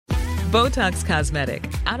Botox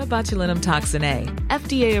Cosmetic, out of botulinum toxin A,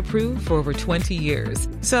 FDA approved for over 20 years.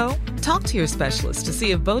 So, talk to your specialist to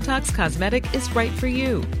see if Botox Cosmetic is right for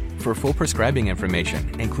you. For full prescribing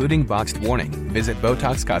information, including boxed warning, visit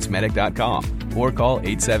BotoxCosmetic.com or call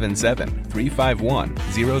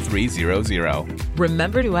 877-351-0300.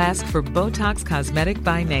 Remember to ask for Botox Cosmetic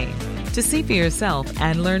by name. To see for yourself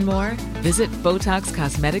and learn more, visit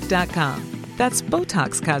BotoxCosmetic.com. That's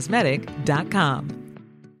BotoxCosmetic.com.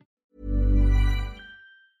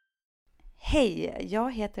 Hej,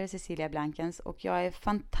 jag heter Cecilia Blankens och jag är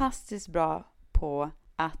fantastiskt bra på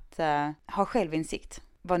att ha självinsikt.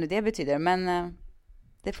 Vad nu det betyder, men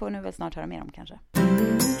det får ni väl snart höra mer om kanske.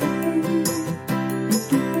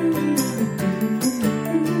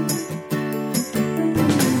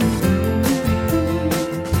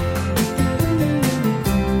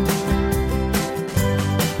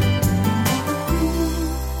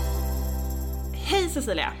 Hej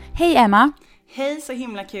Cecilia! Hej Emma! Hej, så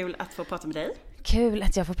himla kul att få prata med dig. Kul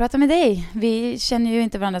att jag får prata med dig. Vi känner ju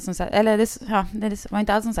inte varandra som sagt. Eller det var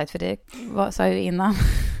inte alls som sagt, för det sa jag ju innan.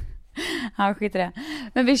 Ja, skit i det.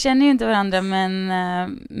 Men vi känner ju inte varandra, men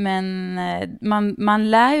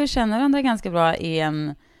man lär ju känna varandra ganska bra i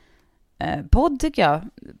en podd, tycker jag.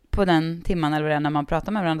 På den timman eller när man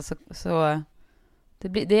pratar med varandra så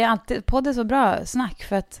det är alltid, podd är så bra snack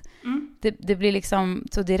för att det blir liksom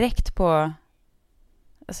så direkt på,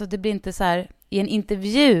 alltså det blir inte så här i en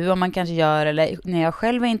intervju om man kanske gör, eller när jag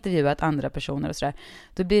själv har intervjuat andra personer och sådär,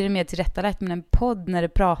 då blir det mer tillrättalagt. Men en podd, när det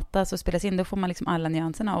pratas och spelas in, då får man liksom alla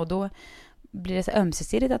nyanserna och då blir det så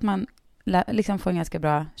ömsesidigt att man liksom får en ganska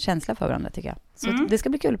bra känsla för varandra, tycker jag. Så det ska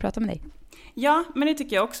bli kul att prata med dig. Ja, men det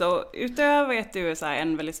tycker jag också. Utöver att du är så här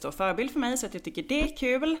en väldigt stor förebild för mig, så att jag tycker det är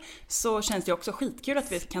kul, så känns det också skitkul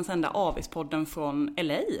att vi kan sända Avis-podden från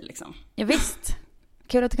LA liksom. Ja, visst.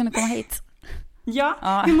 Kul att du kunde komma hit.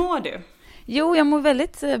 Ja, hur mår du? Jo, jag mår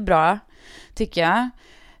väldigt bra, tycker jag.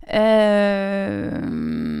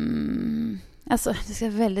 Alltså, det ska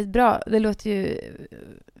vara väldigt bra. Det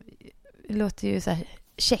låter ju så här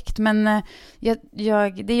käckt, men jag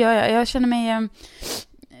känner mig...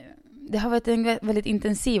 Det har varit en väldigt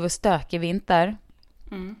intensiv och stökig vinter.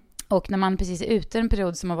 Och när man precis är ute en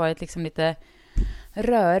period som har varit liksom lite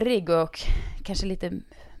rörig och kanske lite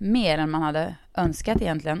mer än man hade önskat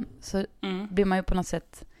egentligen, så blir man ju på något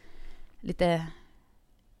sätt lite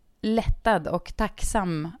lättad och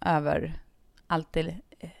tacksam över allt det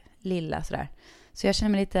lilla sådär. Så jag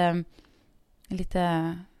känner mig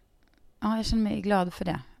lite ja, jag känner mig glad för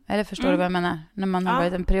det. Eller förstår du vad jag menar? När man har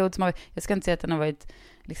varit en period som har, jag ska inte säga att den har varit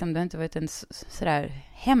liksom, det har inte varit en sådär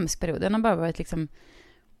hemsk period. Den har bara varit liksom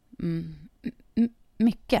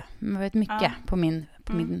mycket. Det har varit mycket på min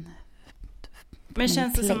Men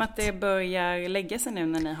känns det som att det börjar lägga sig nu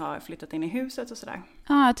när ni har flyttat in i huset och sådär?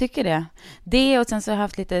 Ja, jag tycker det. Det, och sen så har jag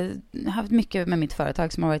haft mycket med mitt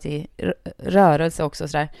företag som har varit i rörelse också och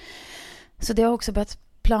sådär. Så det har också börjat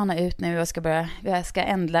plana ut nu. Jag ska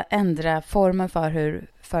ändra formen för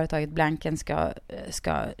hur företaget Blankens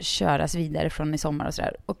ska köras vidare från i sommar och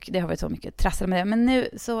sådär. Och det har varit så mycket trassel med det. Men nu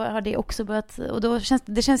så har det också börjat, och då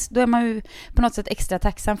är man ju på något sätt extra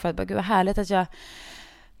tacksam för att gud vad härligt att jag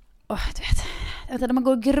du vet, när man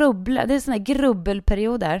går och grubblar, det är såna här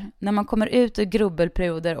grubbelperioder, när man kommer ut ur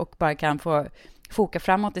grubbelperioder och bara kan få foka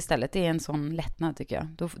framåt istället, det är en sån lättnad, tycker jag.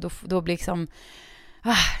 Då blir liksom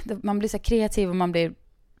man blir så kreativ och man blir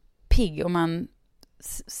pigg och man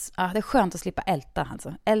det är skönt att slippa älta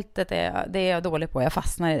alltså. Ältet är jag dålig på, jag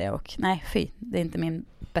fastnar i det och nej, det är inte min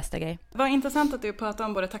bästa grej. Vad intressant att du pratar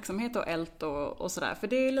om både tacksamhet och ält och sådär, för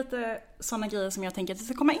det är lite sådana grejer som jag tänker att vi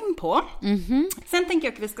ska komma in på. Sen tänker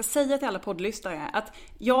jag att vi ska säga till alla poddlyssnare att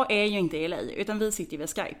jag är ju inte i LA, utan vi sitter ju via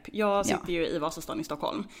Skype. Jag sitter ju i Vasastan i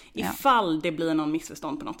Stockholm. Ifall det blir någon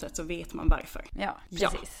missförstånd på något sätt så vet man varför. Ja, precis.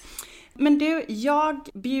 Ja. Men du, jag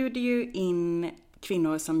bjuder ju in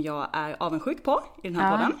kvinnor som jag är avundsjuk på i den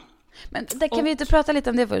här podden. Men där kan vi inte prata lite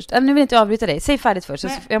om det först. Nu vill jag inte avbryta dig. Säg färdigt först, så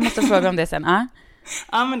jag måste fråga om det sen.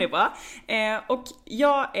 Ja, men det är bra. Och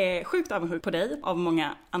jag är sjukt avundsjuk på dig av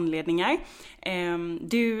många anledningar.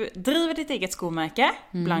 Du driver ditt eget skomärke,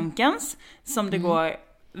 Blankens, som det går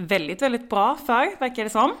väldigt, väldigt bra för, verkar det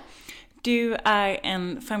som. Du är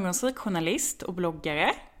en framgångsrik journalist och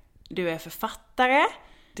bloggare. Du är författare.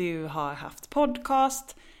 Du har haft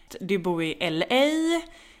podcast. Du bor i LA.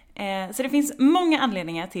 Så det finns många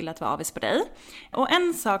anledningar till att vara avis på dig. Och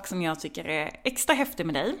en sak som jag tycker är extra häftig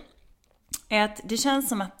med dig är att det känns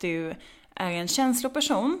som att du är en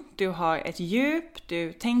känsloperson. Du har ett djup,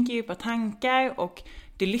 du tänker djupa tankar och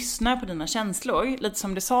du lyssnar på dina känslor. Lite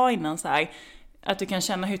som du sa innan så här, Att du kan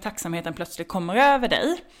känna hur tacksamheten plötsligt kommer över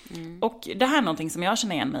dig. Och det här är någonting som jag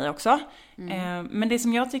känner igen mig också. Men det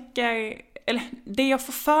som jag tycker, eller det jag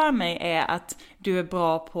får för mig är att du är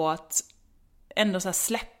bra på att ändå så här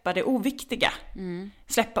släppa det oviktiga.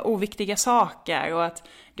 Släppa oviktiga saker, och att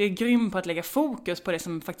du är grym på att lägga fokus på det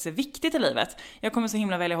som faktiskt är viktigt i livet. Jag kommer så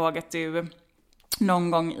himla väl ihåg att du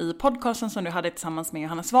någon gång i podcasten som du hade tillsammans med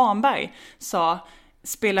Johanna Svanberg sa,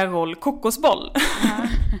 spelar roll kokosboll.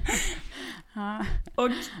 Ja. Och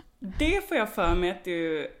det får jag för mig att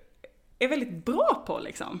du är väldigt bra på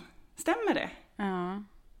liksom. Stämmer det? Ja.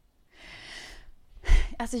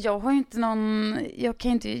 Alltså jag har ju inte någon,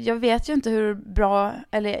 jag vet ju inte hur bra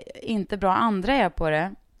eller inte bra andra är på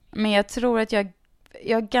det. Men jag tror att jag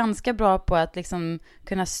är ganska bra på att liksom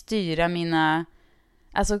kunna styra mina,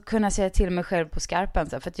 alltså kunna säga till mig själv på skarpen.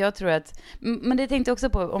 Så. För att jag tror att, men det tänkte jag också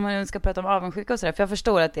på om man ska prata om avundsjuka och sådär. För jag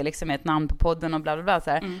förstår att det liksom är ett namn på podden och bla bla bla så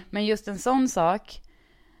här. Men just en sån sak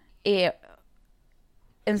är,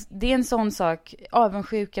 det är en sån sak,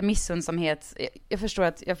 avundsjuka, missundsamhet. Jag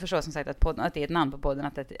förstår som sagt att det är ett namn på podden,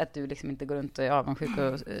 att du liksom inte går runt och är avundsjuk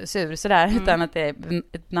och sur sådär, utan att det är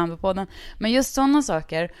ett namn på podden. Men just sådana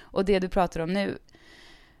saker och det du pratar om nu,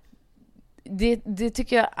 det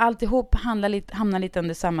tycker jag alltihop hamnar lite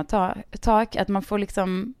under samma tak, att man får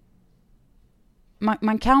liksom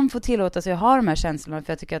man kan få tillåta sig att ha de här känslorna,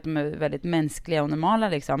 för jag tycker att de är väldigt mänskliga och normala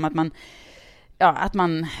liksom, att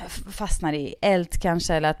man fastnar i eld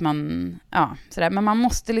kanske, eller att man, sådär. Men man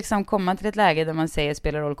måste liksom komma till ett läge där man säger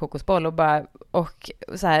spelar roll kokosboll och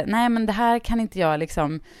så här, nej men det här kan inte jag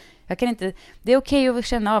liksom, jag kan inte, det är okej att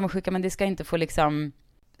känna avundsjuka, men det ska inte få liksom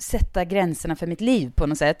sätta gränserna för mitt liv på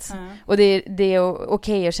något sätt. Och det är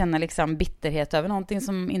okej att känna liksom bitterhet över någonting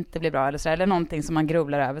som inte blir bra eller så, eller någonting som man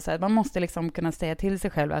grubblar över, så här. Man måste liksom kunna säga till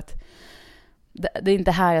sig själv att det är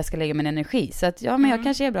inte här jag ska lägga min energi. Så att men jag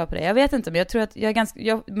kanske är bra på det. Jag vet inte, men jag tror att jag är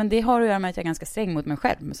ganska, men det har att göra med att jag är ganska sträng mot mig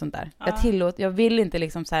själv med sånt där. Jag vill inte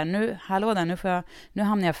liksom så här, nu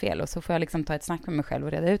hamnar jag fel, och så får jag liksom ta ett snack med mig själv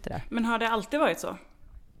och reda ut det där. Men har det alltid varit så?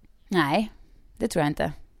 Nej, det tror jag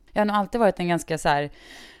inte. Jag har nog alltid varit en ganska så här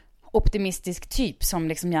optimistisk typ som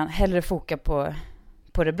liksom jag hellre fokar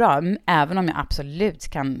på det bra, även om jag absolut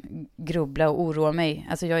kan grubbla och oroa mig.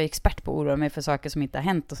 Alltså jag är expert på att oroa mig för saker som inte har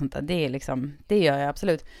hänt och sånt där. Det gör jag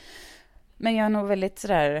absolut. Men jag är nog väldigt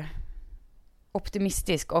sådär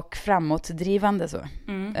optimistisk och framåtdrivande så.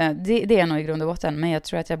 Det är nog i grund och botten, men jag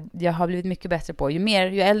tror att jag har blivit mycket bättre på. Ju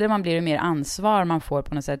äldre man blir, ju mer ansvar man får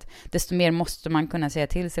på något sätt, desto mer måste man kunna säga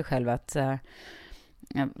till sig själv att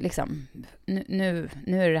liksom, nu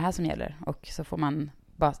är det här som gäller, och så får man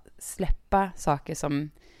bara släppa saker som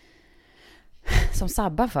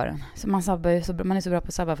sabbar för en. Så man är så bra på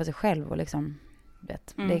att sabba för sig själv och liksom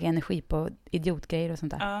lägga energi på idiotgrejer och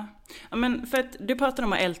sånt där. Ja, men för att du pratade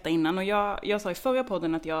om att älta innan, och jag sa i förra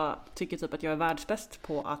podden att jag tycker typ att jag är världsbäst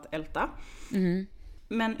på att älta.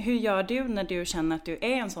 Men hur gör du när du känner att du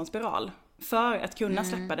är en sån spiral? För att kunna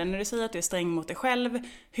släppa det. När du säger att du är sträng mot dig själv,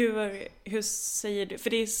 hur säger du? För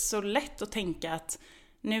det är så lätt att tänka att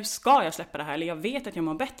nu ska jag släppa det här, eller jag vet att jag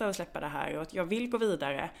mår bättre av att släppa det här och att jag vill gå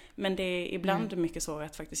vidare. Men det är ibland mycket svårare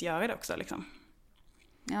att faktiskt göra det också liksom.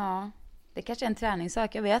 Ja, det kanske är en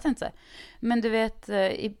träningssak, jag vet inte. Men du vet,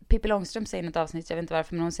 i Pippi Långstrump säger i ett avsnitt, jag vet inte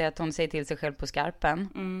varför, men hon säger att hon säger till sig själv på skarpen.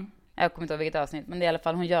 Jag kommer inte ihåg vilket avsnitt, men det är i alla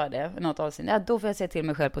fall hon gör det i något avsnitt. Ja, då får jag säga till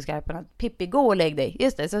mig själv på skarpen att Pippi, gå och lägg dig.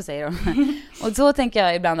 Just det, så säger hon. Och så tänker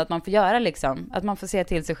jag ibland att man får göra liksom, att man får säga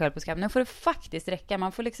till sig själv på skarpen. Nu får det faktiskt räcka.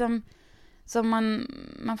 Man får liksom, så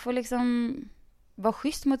man får liksom vara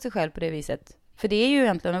schysst mot sig själv på det viset. För det är ju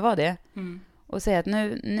egentligen att vara det. Och säga att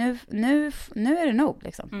nu är det nog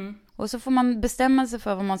liksom. Och så får man bestämma sig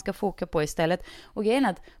för vad man ska foka på istället. Och grejen är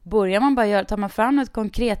att börjar man bara tar man fram ett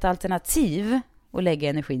konkret alternativ och lägga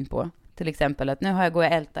energin på. Till exempel att nu går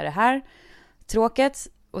jag älta det här tråket,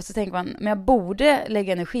 och så tänker man, men jag borde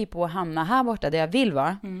lägga energi på att hamna här borta där jag vill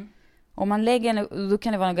vara. Om man lägger, då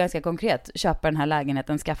kan det vara ganska konkret. Köpa den här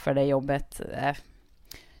lägenheten, skaffa det jobbet,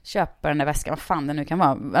 köpa den där väskan, vad fan det nu kan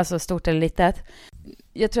vara. Alltså stort eller litet.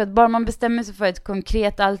 Jag tror att bara man bestämmer sig för ett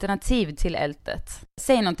konkret alternativ till ältet.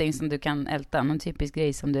 Säg någonting som du kan älta, någon typisk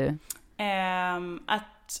grej som du...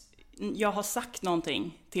 Att jag har sagt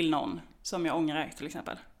någonting till någon som jag ångrar till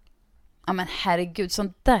exempel. Ja men herregud,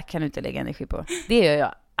 sånt där kan du inte lägga energi på. Det gör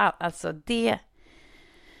jag. Alltså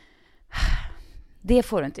det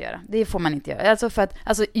får du inte göra. Det får man inte göra. Alltså för att,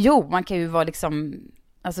 jo, man kan ju vara liksom,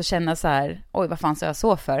 känna så här, oj vad fan sa jag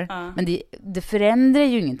så för? Men det förändrar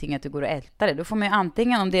ju ingenting att du går och ältar det. Då får man ju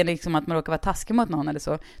antingen, om det är liksom att man råkar vara taskig mot någon eller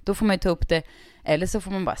så, då får man ju ta upp det, eller så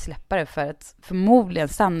får man bara släppa det, för att förmodligen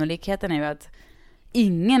sannolikheten är ju att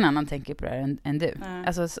ingen annan tänker på det här än du.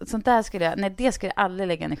 Alltså sånt där det skulle jag aldrig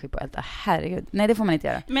lägga energi på. Herregud, nej det får man inte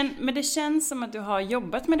göra. Men det känns som att du har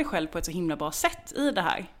jobbat med dig själv på ett så himla bra sätt i det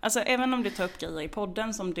här. Alltså även om du tar upp grejer i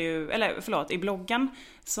podden i bloggen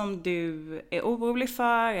som du är orolig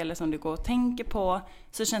för eller som du går och tänker på,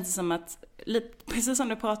 så känns det som att, precis som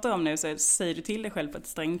du pratar om nu, så säger du till dig själv på ett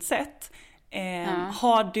strängt sätt.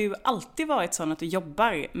 Har du alltid varit sån att du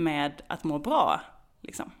jobbar med att må bra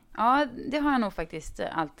liksom? Ja, det har jag nog faktiskt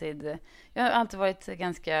alltid. Jag har alltid varit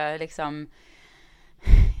ganska liksom,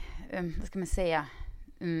 vad ska man säga,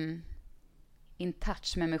 in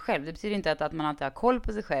touch med mig själv. Det betyder inte att man alltid har koll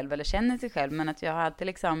på sig själv eller känner sig själv, men att jag har alltid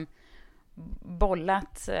liksom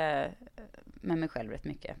bollat med mig själv rätt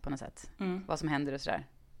mycket på något sätt. Vad som händer och sådär.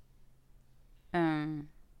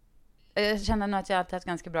 Jag känner nog att jag alltid haft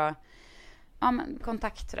ganska bra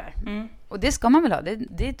kontakt där. Och det ska man väl ha.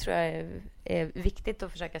 Det tror jag är viktigt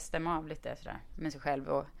att försöka stämma av lite sådär med sig själv.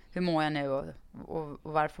 Och hur mår jag nu och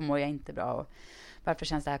varför mår jag inte bra och varför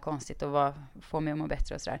känns det här konstigt och vad får mig att må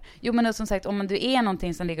bättre och sådär. Jo, men som sagt, om du är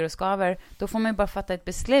någonting som ligger och skaver, då får man ju bara fatta ett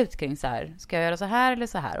beslut kring så här. Ska jag göra så här eller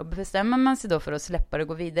så här? Och bestämmer man sig då för att släppa det och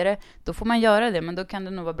gå vidare, då får man göra det. Men då kan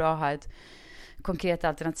det nog vara bra att ha ett konkret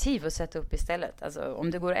alternativ att sätta upp istället. Alltså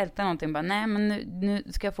om det går att älta någonting, bara nej, men nu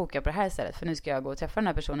ska jag foka på det här istället, för nu ska jag gå och träffa den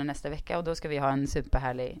här personen nästa vecka och då ska vi ha en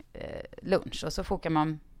superhärlig lunch, och så fokar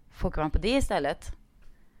man på det istället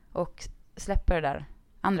och släpper det där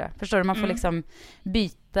andra. Förstår du? Man får liksom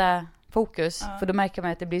byta fokus, för då märker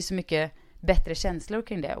man att det blir så mycket bättre känslor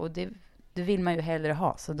kring det, och det vill man ju hellre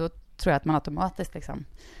ha, så då tror jag att man automatiskt liksom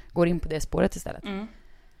går in på det spåret istället.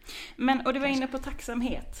 Men, och du var inne på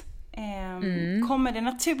tacksamhet. Kommer det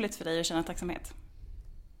naturligt för dig att känna tacksamhet?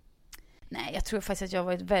 Nej, jag tror faktiskt att jag har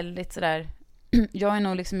varit väldigt sådär. Jag är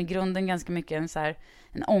nog liksom i grunden ganska mycket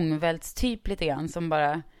en ångvältstyp lite grann, som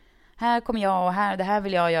bara, här kommer jag och det här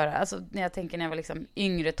vill jag göra. Alltså när jag tänker när jag var liksom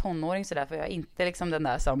yngre tonåring sådär, för jag är inte liksom den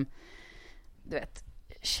där som, du vet,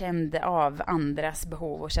 kände av andras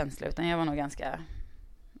behov och känslor, utan jag var nog ganska,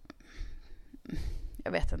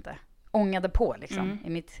 jag vet inte, ångade på liksom i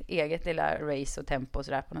mitt eget lilla race och tempo och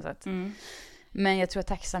sådär på något sätt. Men jag tror att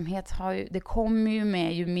tacksamhet det kommer ju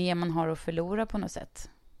med ju mer man har att förlora på något sätt.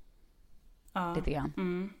 Lite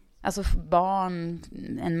grann. Alltså barn,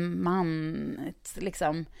 en man,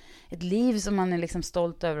 ett liv som man är liksom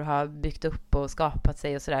stolt över att ha byggt upp och skapat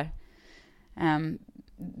sig och sådär.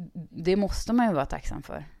 Det måste man ju vara tacksam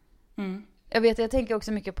för. Jag tänker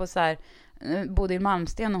också mycket på så här, Bodil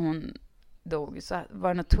Malmsten, och hon dog, så var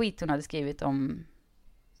det något tweet hon hade skrivit om,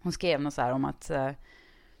 hon skrev något så här om att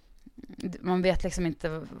man vet liksom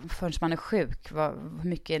inte förrän man är sjuk hur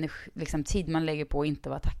mycket liksom, tid man lägger på att inte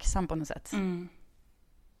vara tacksam på något sätt.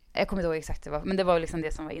 Jag kommer inte ihåg exakt det var, men det var liksom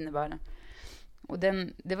det som var innebörden. Och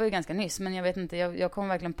det var ju ganska nyss, men jag vet inte, jag kom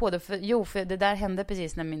verkligen på det. För det där hände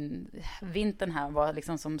precis när min vintern här var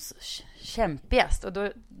liksom som kämpigast. Och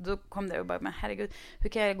då kom det och bara, men herregud, hur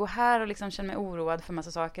kan jag gå här och liksom känna mig oroad för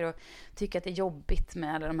massa saker och tycka att det är jobbigt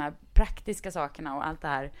med alla de här praktiska sakerna och allt det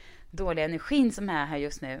här dåliga energin som är här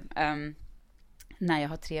just nu. När jag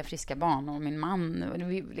har 3 friska barn och min man,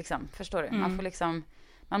 liksom, förstår du? Man får liksom,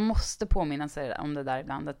 man måste påminna sig om det där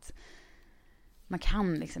ibland, att man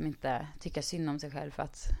kan liksom inte tycka synd om sig själv för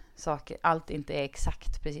att allt inte är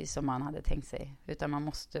exakt precis som man hade tänkt sig. Utan man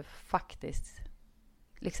måste faktiskt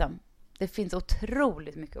liksom, det finns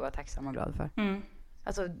otroligt mycket att vara tacksam och glad för.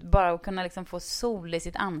 Alltså bara att kunna liksom få sol i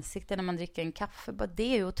sitt ansikte när man dricker en kaffe, bara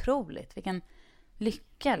det är ju otroligt. Vilken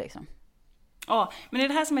lycka liksom. Ja, men det är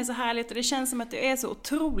det här som är så härligt, och det känns som att du är så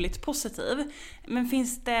otroligt positiv. Men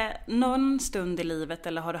finns det någon stund i livet,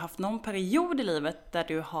 eller har du haft någon period i livet där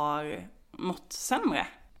du har mått sämre?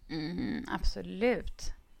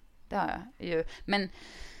 Absolut. Det har jag ju. Men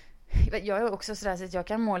jag är också sådär så att jag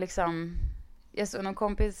kan må liksom, jag såg någon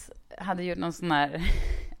kompis hade gjort någon sån här,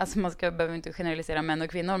 alltså man behöver inte generalisera män och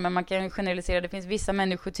kvinnor, men man kan generalisera, det finns vissa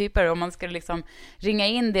människotyper, om man skulle liksom ringa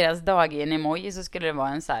in deras dag i en emoji, så skulle det vara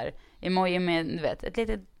en så här emoji med, du vet, ett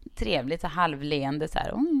litet trevligt halvleende så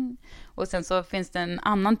här. Och sen så finns det en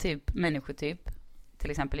annan typ människotyp,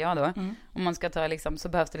 till exempel jag då. Om man ska ta liksom, så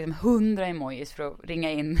behövs det liksom 100 emojis för att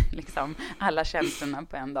ringa in liksom alla känslorna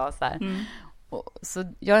på en dag så här. Och,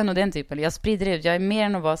 så jag är nog den typen, jag sprider ut, jag är mer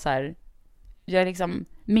än att vara så här, jag är liksom,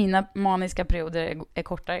 mina maniska perioder är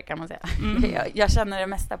kortare kan man säga. Jag känner det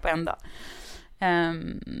mesta på en dag.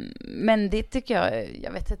 Men det tycker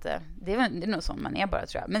jag vet inte, det är nog sånt man är bara,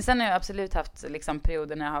 tror jag. Men sen har jag absolut haft liksom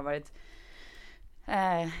perioder när jag har varit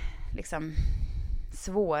liksom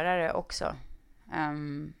svårare också.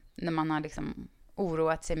 När man har liksom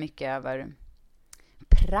oroat sig mycket över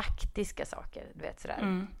praktiska saker, du vet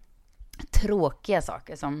sådär. tråkiga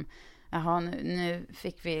saker som, jaha, nu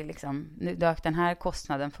fick vi liksom, nu dök den här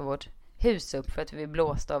kostnaden för vårt hus upp för att vi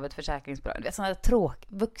blåste av ett försäkringsbolag. Det är sådana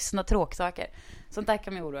vuxna tråksaker. Sånt där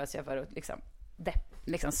kan man oroa sig för,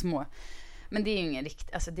 liksom små. Men det är ju ingen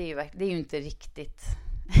riktigt, alltså det är ju inte riktigt,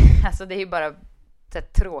 alltså det är ju bara så här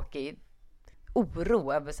tråkig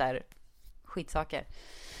oro över så här skitsaker.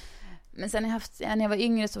 Men sen när jag var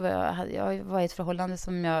yngre så var jag var i ett förhållande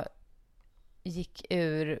som jag gick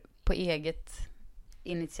ur på eget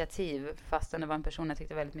initiativ, fast det var en person jag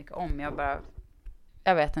tyckte väldigt mycket om.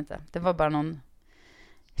 Jag vet inte. Det var bara någon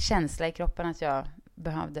känsla i kroppen att jag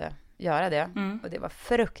behövde göra det. Och det var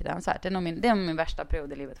fruktansvärt. Det är min värsta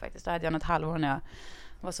period i livet faktiskt. Då hade jag något halvår när jag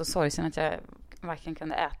var så sorgsen att jag varken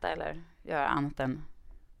kunde äta eller göra annat än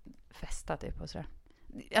festa typ och sådär.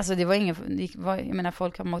 Alltså det var jag menar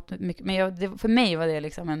folk har mått mycket, men för mig var det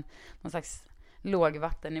liksom någon slags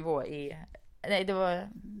lågvattennivå det var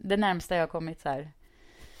det närmsta jag kommit så här,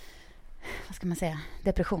 vad ska man säga,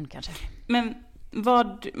 depression kanske. Men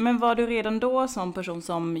var du redan då som person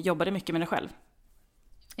som jobbade mycket med dig själv?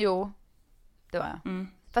 Jo, det var jag.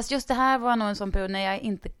 Fast just det här var nog en sån period när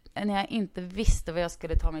jag inte visste vad jag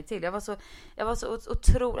skulle ta mig till. Jag var så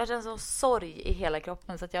otroligt, jag kände så sorg i hela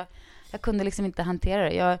kroppen så att jag kunde liksom inte hantera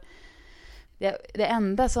det. Det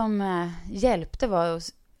enda som hjälpte var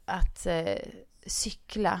att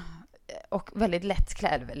cykla och väldigt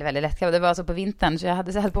lättklädd. Det var alltså på vintern så jag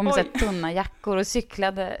hade på mig så tunna jackor och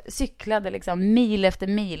cyklade liksom mil efter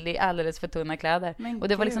mil i alldeles för tunna kläder. Och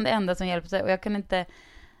det var liksom det enda som hjälpte, och jag kunde inte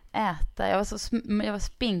äta. Jag var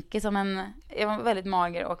spinkig jag var väldigt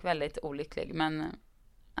mager och väldigt olycklig, men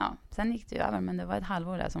ja, sen gick det ju över, men det var ett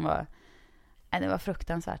halvår där som var det var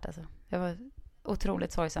fruktansvärt alltså. Jag var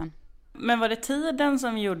otroligt sorgsen. Men var det tiden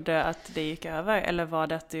som gjorde att det gick över, eller var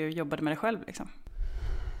det att du jobbade med dig själv liksom?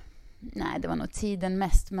 Nej, det var nog tiden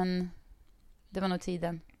mest, men det var nog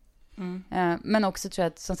tiden. Men också tror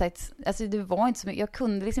jag att, som sagt, alltså det var inte så mycket, jag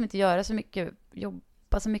kunde liksom inte göra så mycket,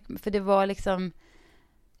 jobba så mycket, för det var liksom,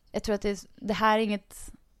 jag tror att det här är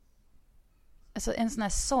inget, alltså en sån här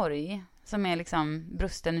sorg som är liksom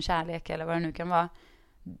brusten kärlek eller vad det nu kan vara,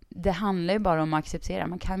 det handlar ju bara om att acceptera.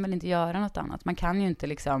 Man kan väl inte göra något annat. Man kan ju inte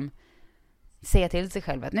liksom säga till sig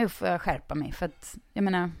själv att nu får jag skärpa mig, för att jag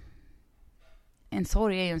menar, en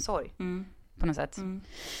sorg är ju en sorg på något sätt.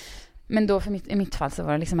 Men då i mitt fall så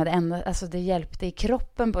var det liksom att alltså det hjälpte i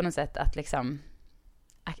kroppen på något sätt att liksom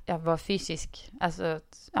jag var fysisk, alltså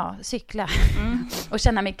cykla och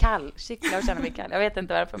känna mig kall. Jag vet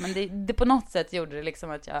inte varför, men det på något sätt gjorde det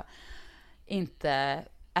liksom att jag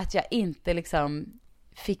inte liksom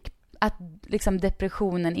fick, att liksom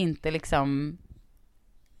depressionen inte liksom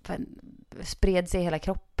spred sig i hela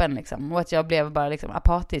kroppen liksom, och att jag blev bara liksom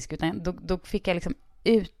apatisk, utan då fick jag liksom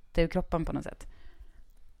ut det ur kroppen på något sätt.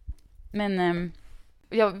 Men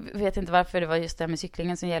jag vet inte varför det var just det här med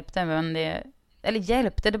cyklingen som hjälpte, men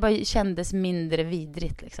det bara kändes mindre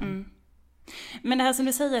vidrigt liksom. Men det här som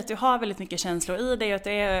du säger, att du har väldigt mycket känslor i dig och att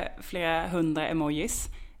det är flera 100 emojis,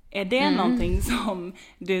 är det någonting som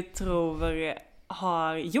du tror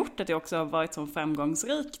har gjort att du också har varit så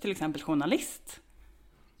framgångsrik, till exempel journalist?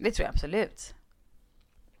 Det tror jag absolut.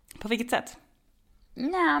 På vilket sätt?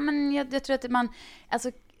 Nej, men jag tror att man,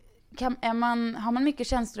 alltså har man mycket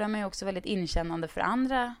känslor är man ju också väldigt inkännande för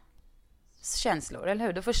andra känslor, eller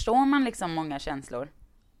hur? Då förstår man liksom många känslor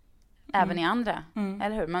även i andra,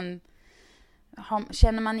 eller hur?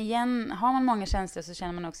 Har man många känslor så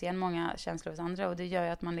känner man också igen många känslor hos andra, och det gör ju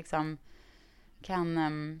att man liksom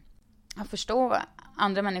kan förstå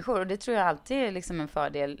andra människor, och det tror jag alltid är liksom en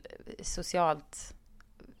fördel socialt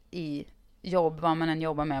i jobb, vad man än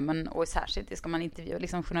jobbar med, och särskilt ska man intervjua,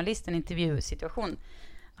 liksom journalist, en intervjusituation,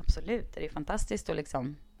 absolut, det är ju fantastiskt och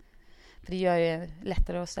liksom, för det gör ju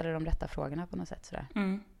lättare att ställa de rätta frågorna på något sätt sådär.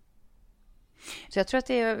 Så jag tror att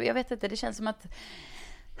jag vet inte, det känns som att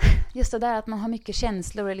just det där att man har mycket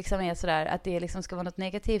känslor och liksom är sådär, att det liksom ska vara något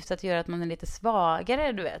negativt, så att det gör att man är lite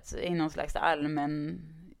svagare, du vet, i någon slags allmän,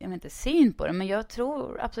 jag vet inte, syn på det, men jag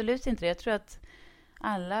tror absolut inte det. Jag tror att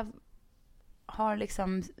alla har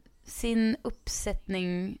liksom sin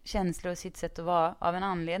uppsättning känslor och sitt sätt att vara av en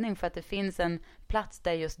anledning, för att det finns en plats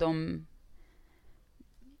där just de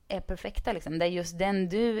är perfekta liksom, där just den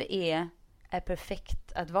du är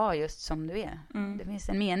perfekt att vara just som du är. Det finns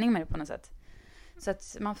en mening med det på något sätt. Så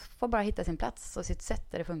att man får bara hitta sin plats och sitt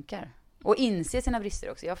sätt där det funkar. Och inse sina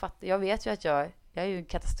brister också. Jag vet ju att jag är ju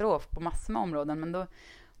katastrof på massor med områden, men då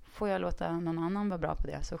får jag låta någon annan vara bra på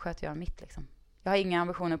det, så sköter jag mitt liksom. Jag har inga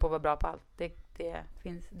ambitioner på att vara bra på allt. Det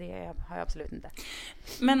har jag absolut inte.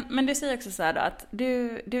 Men du säger också så här då, att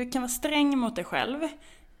du kan vara sträng mot dig själv.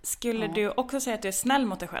 Skulle du också säga att du är snäll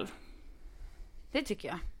mot dig själv? Det tycker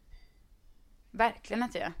jag. Verkligen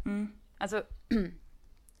att jag gör. Alltså,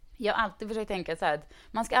 jag har alltid försökt tänka så här att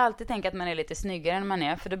man ska alltid tänka att man är lite snyggare än man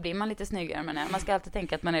är, för då blir man lite snyggare än man är. Man ska alltid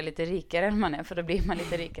tänka att man är lite rikare än man är, för då blir man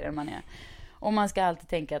lite rikare än man är. Och man ska alltid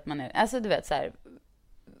tänka att man är, alltså du vet så här,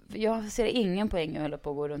 jag ser ingen poäng att hålla på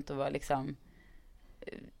och gå runt och vara liksom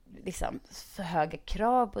för höga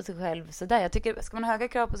krav på sig själv. Så där, jag tycker, ska man ha höga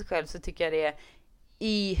krav på sig själv så tycker jag det är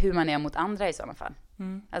i hur man är mot andra i sådana fall.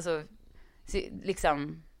 Alltså,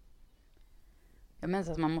 liksom, jag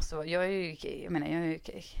menar att man måste vara, jag är ju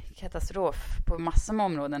katastrof på massor med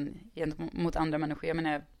områden gentemot andra människor. Jag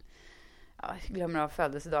menar, jag glömmer av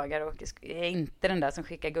födelsedagar och är inte den där som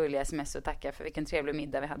skickar gulliga sms och tackar för vilken trevlig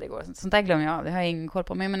middag vi hade igår. Sånt där glömmer jag av, det har jag ingen koll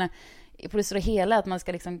på. Men jag menar, på det stora hela att man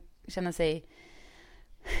ska liksom känna sig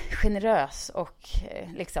generös och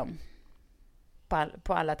liksom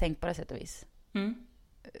på alla tänkbara sätt och vis.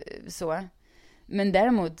 Så. Men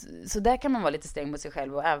däremot, så där kan man vara lite sträng mot sig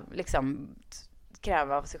själv och liksom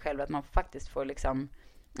kräva av sig själv att man faktiskt får liksom,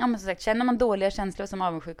 ja men som sagt, känner man dåliga känslor som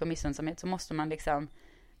avundsjuka och missunnsamhet så måste man liksom,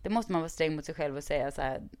 det måste man vara sträng mot sig själv och säga så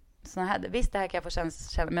här, visst det här kan jag få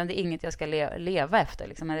känna, men det är inget jag ska leva efter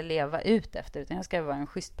liksom, eller leva ut efter, utan jag ska vara en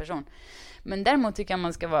schysst person. Men däremot tycker jag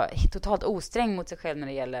man ska vara totalt osträng mot sig själv när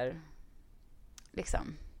det gäller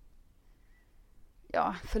liksom,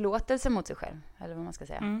 ja, förlåtelse mot sig själv, eller vad man ska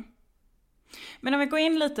säga. Men om vi går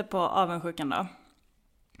in lite på avundsjukan då.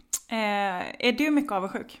 Är du mycket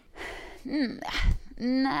avundsjuk?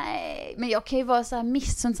 Nej, men jag kan ju vara så här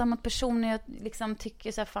missunnsam mot personer jag liksom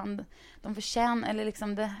tycker så här, fan, de förtjänar, eller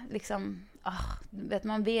liksom det liksom, vet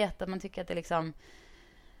man vet att man tycker att det liksom,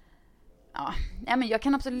 ja, men jag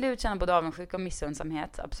kan absolut känna både avundsjuka och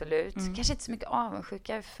missundsamhet, absolut. Kanske inte så mycket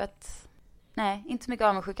avundsjuka för att, nej, inte så mycket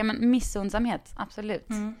avundsjuka, men missundsamhet, absolut.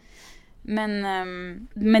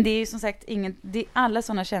 Men det är ju som sagt det är alla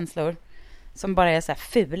sådana känslor som bara är så här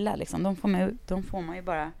fula liksom, de får man ju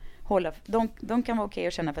bara hålla, de kan vara okej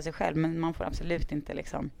att känna för sig själv, men man får absolut inte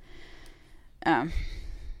liksom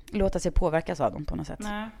låta sig påverkas av dem på något sätt.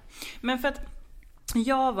 Nej. Men för att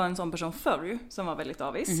jag var en sån person förr som var väldigt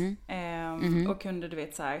avis. Och kunde, du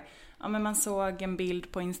vet så här, ja men man såg en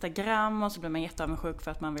bild på Instagram och så blev man jätteavundsjuk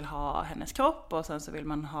för att man vill ha hennes kropp och sen så vill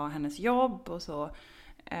man ha hennes jobb och så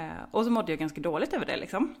mådde jag ganska dåligt över det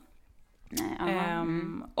liksom.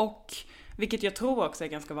 Och vilket jag tror också är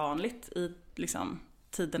ganska vanligt i liksom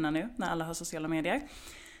tiderna nu när alla har sociala medier.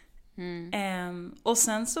 Och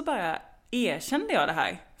sen så bara erkände jag det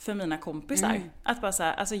här för mina kompisar. Att bara så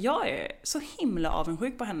här, alltså jag är så himla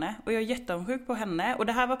avundsjuk på henne och jag är jätteavundsjuk på henne, och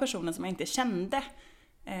det här var personen som jag inte kände.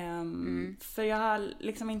 För jag har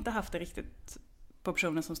liksom inte haft det riktigt på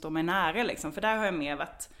personer som står mig nära liksom, för där har jag mer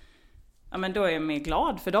varit, ja men då är jag mer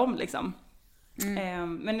glad för dem liksom.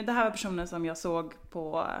 Men det här var personer som jag såg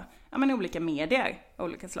på olika medier,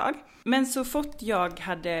 olika slag. Men så fort jag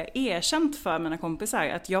hade erkänt för mina kompisar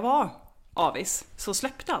att jag var avis, så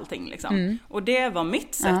släppte allting liksom. Och det var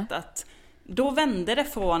mitt sätt att, då vände det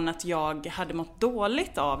från att jag hade mått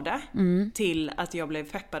dåligt av det till att jag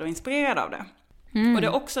blev peppad och inspirerad av det. Och det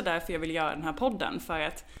är också därför jag vill göra den här podden, för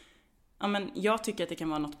att jag tycker att det kan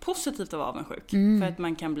vara något positivt att vara avundsjuk. För att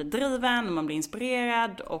man kan bli driven och man blir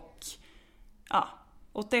inspirerad och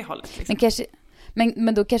åt det hållet liksom.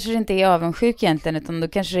 Men då kanske det inte är avundsjuk egentligen, utan då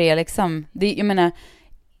kanske det är liksom, jag menar,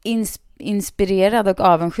 inspirerad och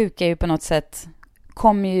avundsjuk är ju på något sätt,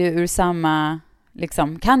 kommer ju ur samma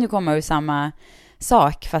liksom, kan ju komma ur samma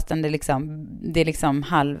sak, fastän det är liksom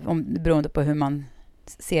beroende på hur man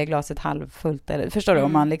ser glaset halvfullt, eller förstår du,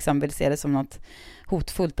 om man liksom vill se det som något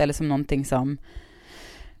hotfullt eller som någonting som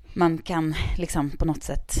man kan liksom på något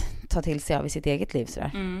sätt ta till sig av i sitt eget liv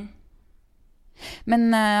sådär. Men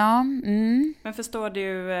Men förstår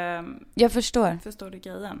du? Jag förstår. Förstår du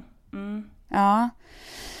grejen? Ja,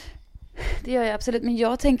 det gör jag absolut. Men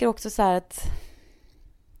jag tänker också så här att,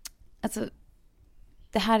 alltså,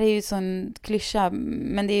 det här är ju sån klyscha,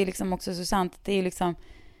 men det är liksom också så sant. Det är liksom,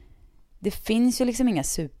 det finns ju liksom inga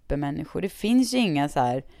supermänniskor. Det finns ju inga så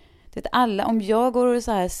här, det alla, om jag går och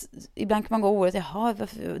så här, ibland kan man gå och oroa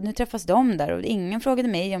sig, nu träffas de där och ingen frågade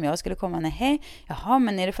mig om jag skulle komma. Nej, jaha,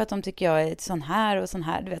 men är det för att de tycker jag är sån här och sån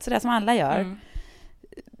här, du vet, sådär som alla gör.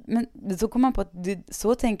 Men så kommer man på att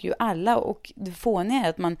så tänker ju alla, och det fåniga är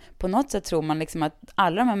att man på något sätt tror man liksom att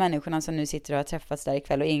alla de här människorna som nu sitter och har träffats där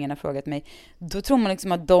ikväll och ingen har frågat mig, då tror man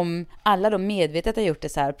liksom att alla de medvetet har gjort det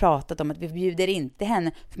så här, pratat om att vi bjuder inte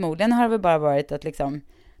henne. Förmodligen har det väl bara varit att liksom,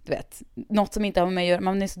 du vet, något som inte har med mig att göra.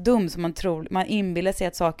 Man är så dum som man inbillar sig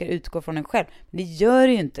att saker utgår från en själv. Men det gör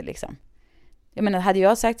det ju inte liksom. Jag menar, hade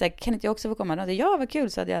jag sagt så här, kan inte jag också få komma? Ja, vad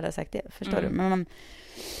kul, så hade jag alla sagt det. Förstår du? Men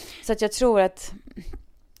så att jag tror att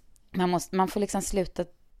man får liksom sluta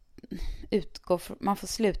man får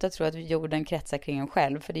sluta tro att jorden kretsar kring en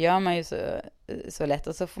själv, för det gör man ju så lätt,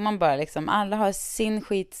 och så får man bara liksom, alla har sin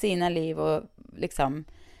skit, sina liv, och liksom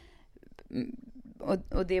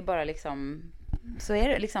och det är bara liksom, så är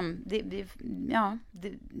det liksom,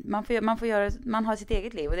 man har sitt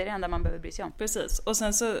eget liv, och det är det enda man behöver bry sig om. Precis, och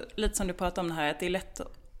sen så lite som du pratade om det här, att det är lätt,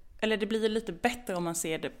 eller det blir lite bättre om man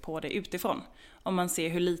ser det på det utifrån. Om man ser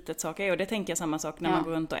hur litet saker är. Och det tänker jag samma sak när man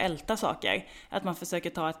går runt och ältar saker. Att man försöker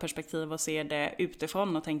ta ett perspektiv och se det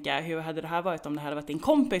utifrån och tänka, hur hade det här varit om det hade varit din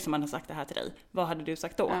kompis som hade sagt det här till dig? Vad hade du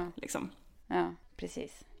sagt då? Ja, liksom? Ja,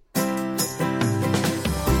 precis.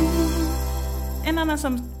 En annan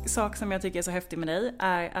sak som jag tycker är så häftig med dig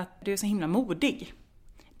är att du är så himla modig.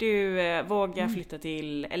 Du vågar flytta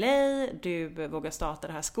till LA, du vågar starta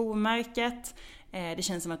det här skomärket. Det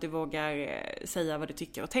känns som att du vågar säga vad du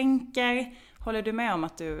tycker och tänker. Håller du med om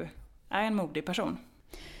att du är en modig person?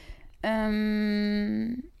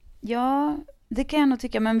 Ja, det kan jag nog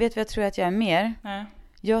tycka. Men vet du vad jag tror att jag är mer?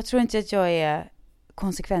 Jag tror inte att jag är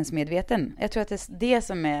konsekvensmedveten. Jag tror att det är det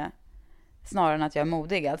som är snarare än att jag är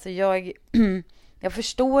modig. Alltså jag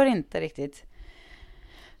förstår inte riktigt.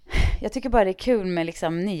 Jag tycker bara det är kul med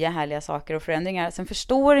liksom nya härliga saker och förändringar. Sen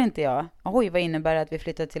förstår inte jag. Vad innebär det att vi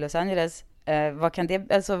flyttar till Los Angeles? Vad kan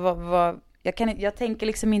det, alltså jag tänker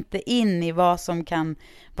liksom inte in i vad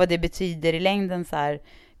det betyder i längden, så här,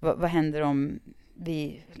 vad händer om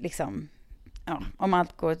vi liksom, om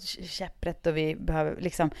allt går käpprätt och vi behöver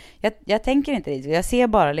liksom, jag tänker inte det. Jag ser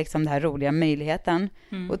bara liksom den här roliga möjligheten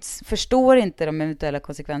och förstår inte de eventuella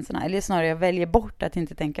konsekvenserna, eller snarare jag väljer bort att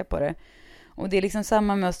inte tänka på det. Och det är liksom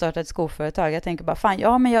samma med att starta ett skoföretag. Jag tänker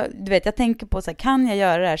bara, men jag tänker på så här, kan jag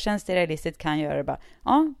göra det här? Känns det realistiskt? Kan jag göra det? Bara,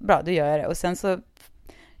 bra, då gör jag det. Och sen så är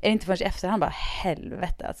det inte förrän efterhand bara,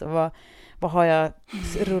 helvete, alltså vad har jag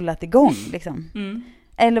rullat igång liksom?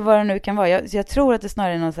 Eller vad det nu kan vara. Jag tror att det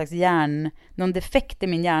snarare är någon slags någon defekt i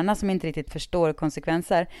min hjärna som inte riktigt förstår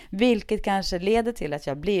konsekvenser. Vilket kanske leder till att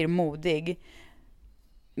jag blir modig.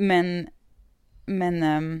 Men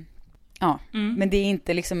det är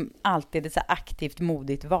inte liksom alltid ett så aktivt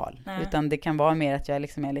modigt val. Nej. Utan det kan vara mer att jag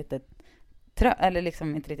liksom är lite eller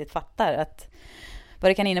liksom inte riktigt fattar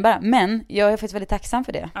vad det kan innebära. Men jag är faktiskt väldigt tacksam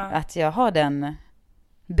för det. Att jag har den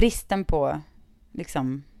bristen på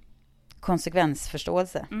liksom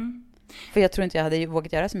konsekvensförståelse. För jag tror inte jag hade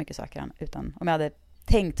vågat göra så mycket saker utan om jag hade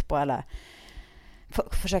tänkt på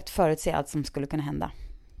försökt förutse allt som skulle kunna hända.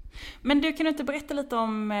 Men du, kan inte berätta lite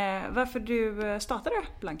om varför du startade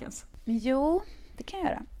Blankens? Jo, det kan jag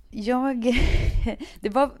göra. Det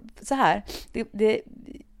var så här.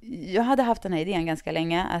 Jag hade haft den här idén ganska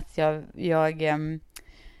länge, att jag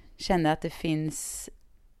kände att det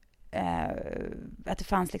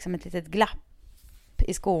fanns liksom ett litet glapp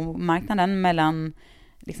i skomarknaden mellan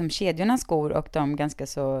liksom kedjornas skor och de ganska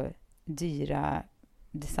så dyra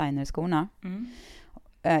designerskorna.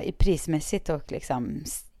 I prismässigt och liksom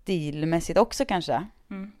stilmässigt också kanske.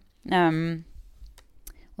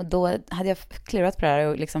 Och då hade jag klurat på det här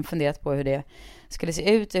och liksom funderat på hur det skulle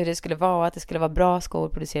se ut, hur det skulle vara, att det skulle vara bra skor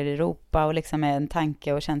producerade i Europa och liksom med en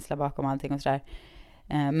tanke och känsla bakom allting och sådär.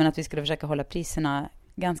 Men att vi skulle försöka hålla priserna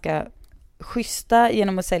ganska schyssta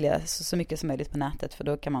genom att sälja så mycket som möjligt på nätet, för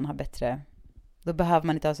då kan man ha då behöver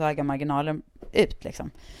man inte ha så höga marginaler ut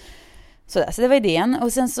liksom. Så det var idén.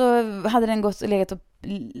 Och sen så hade den gått och legat och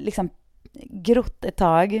liksom grott ett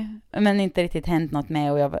tag, men inte riktigt hänt något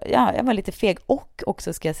med, och jag var lite feg. Och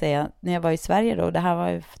också ska jag säga, när jag var i Sverige då, det här var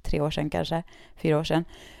ju 3 år sedan kanske, 4 år sedan,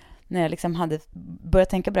 när jag liksom hade börjat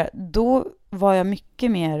tänka på det, då var jag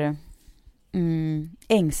mycket mer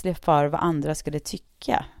ängslig för vad andra skulle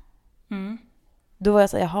tycka. Då var jag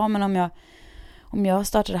så, men om jag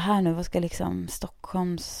startar det här nu, vad ska liksom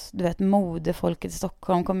Stockholms, modefolket i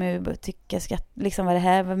Stockholm kommer ju tycka, liksom vad det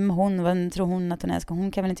här, vad tror hon att hon är,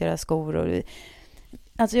 hon kan väl inte göra skor.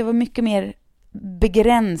 Alltså jag var mycket mer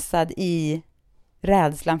begränsad i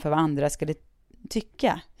rädslan för vad andra skulle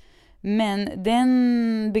tycka. Men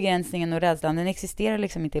den begränsningen och rädslan, den existerar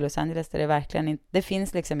liksom inte i Los Angeles, där det verkligen inte, det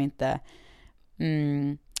finns liksom inte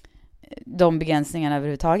de begränsningarna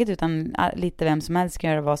överhuvudtaget, utan lite vem som helst kan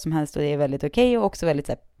göra vad som helst, och det är väldigt okej och också väldigt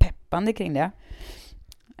så här, peppande kring det.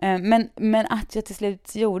 Men att jag till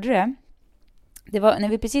slut gjorde det var när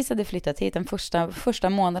vi precis hade flyttat hit. Den första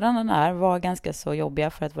månaderna där var ganska så jobbiga,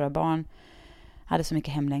 för att våra barn hade så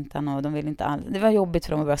mycket hemlängtan och de ville inte alls. Det var jobbigt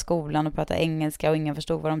för dem att börja skolan och prata engelska och ingen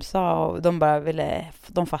förstod vad de sa, och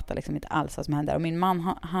de fattade liksom inte alls vad som hände. Och min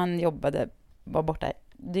man, han var borta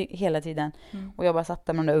hela tiden. Och jag bara satt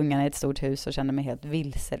där med de där ungarna i ett stort hus och kände mig helt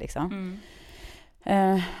vilse liksom.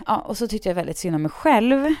 Och så tyckte jag väldigt synd om mig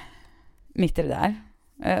själv mitt i det där.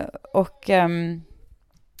 Och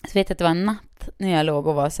så vet jag att det var en natt när jag låg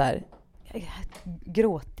och var så här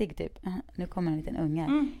gråtig typ. Nu kommer en liten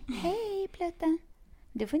unge. Hej Plutten,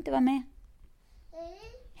 du får inte vara med.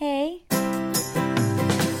 Hej.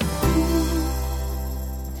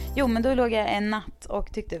 Jo, men då låg jag en natt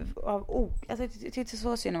och tyckte tyckte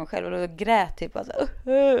så synd om mig själv och då grät typ alltså,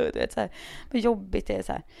 du vet så här, vad jobbigt det är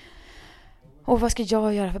så här. Och vad ska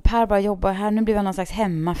jag göra? För Per bara jobbar här. Nu blir jag någon slags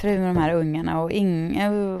hemmafru med de här ungarna. Och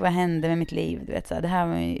vad hände med mitt liv? Du vet, så här, det här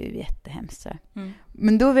var ju jättehemskt.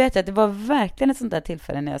 Men då vet jag att det var verkligen ett sånt där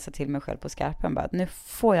tillfälle när jag sa till mig själv på skarpen. Bara, att nu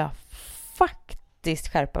får jag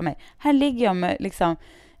faktiskt skärpa mig. Här ligger jag med liksom...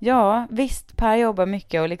 Ja, visst, Per jobbar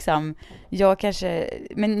mycket och liksom... Jag kanske...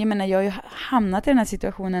 Men jag menar, jag har ju hamnat i den här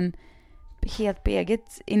situationen helt på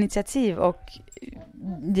eget initiativ. Och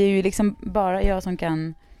det är ju liksom bara jag som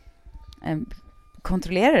kan...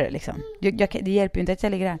 kontrollera det liksom. Det hjälper ju inte att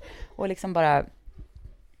jag ligger där och liksom bara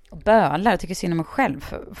bölar och tycker synd om mig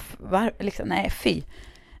själv liksom, nej fy.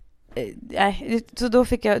 Så då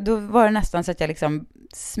var det nästan så att jag liksom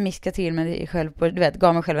smiskade till mig själv på, du vet,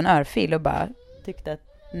 gav mig själv en örfil och bara tyckte att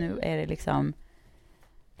nu är det liksom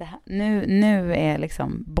det här, nu är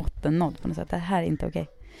liksom botten nådd på något sätt. Det här är inte okej.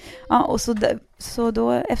 Ja, och så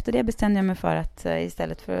då efter det bestämde jag mig för att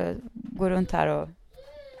istället för att gå runt här och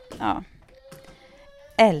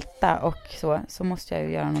älta och så måste jag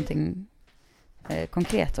ju göra någonting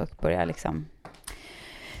konkret och börja liksom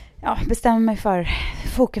bestämma mig för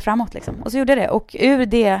foka framåt liksom. Och så gjorde jag det och ur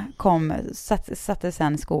det satte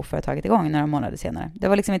sen skoföretaget igång några månader senare. Det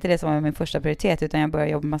var liksom inte det som var min första prioritet utan jag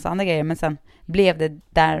började jobba med massa andra grejer men sen blev det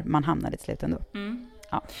där man hamnade till slut ändå.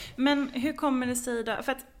 Ja. Men hur kommer det sig då?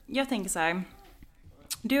 För att jag tänker så här.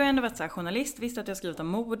 Du har ändå varit så här journalist, visst att du har skrivit om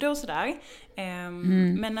mode och sådär.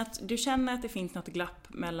 Men att du känner att det finns något glapp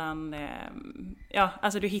mellan...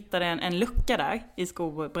 alltså du hittade en lucka där i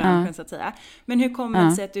skobranschen så att säga. Men hur kommer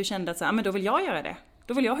det sig att du kände att så här, men då vill jag göra det?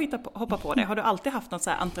 Då vill jag hoppa på det. Har du alltid haft något så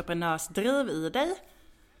här entreprenörsdriv i dig?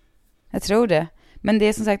 Jag tror det. Men det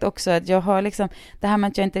är som sagt också att jag har liksom... Det här med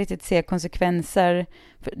att jag inte riktigt ser konsekvenser.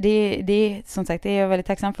 Det som sagt, det är jag väldigt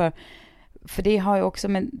tacksam för. För det har ju också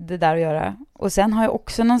med det där att göra. Och sen har jag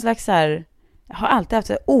också någon slags så här... Jag har alltid haft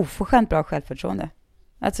ett oförskämt bra självförtroende.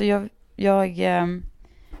 Alltså jag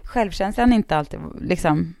självkänslan är inte alltid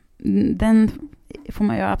liksom... Den får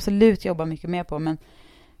man ju absolut jobba mycket mer på.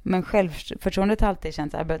 Men självförtroendet har alltid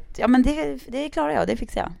känts så här... Ja, men det klarar jag, det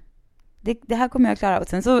fixar jag. Det här kommer jag klara. Och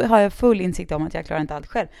sen så har jag full insikt om att jag klarar inte allt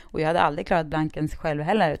själv. Och jag hade aldrig klarat Blankens själv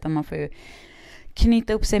heller. Utan man får ju...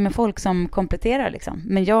 knyta upp sig med folk som kompletterar liksom.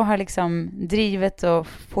 Men jag har liksom drivet och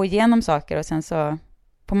få igenom saker och sen så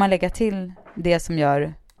får man lägga till det som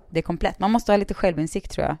gör det komplett. Man måste ha lite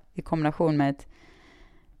självinsikt tror jag i kombination med ett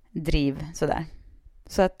driv sådär.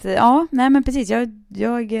 Så att nej men precis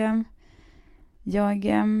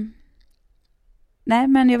nej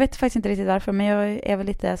men jag vet faktiskt inte riktigt varför men jag är väl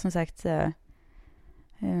lite som sagt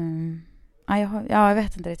jag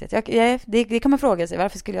vet inte riktigt. Det kan man fråga sig.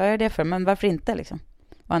 Varför skulle jag göra det för? Men varför inte liksom?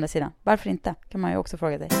 Å andra sidan. Varför inte? Kan man ju också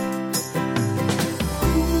fråga sig.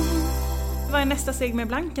 Vad är nästa steg med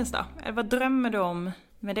Blankens då? Eller vad drömmer du om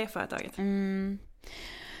med det företaget?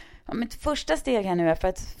 Mitt första steg här nu är för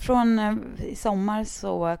att från i sommar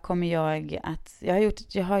så kommer jag att...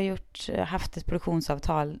 Jag har haft ett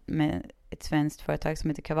produktionsavtal med ett svenskt företag som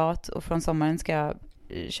heter Quot och från sommaren ska jag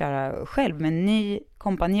köra själv med en ny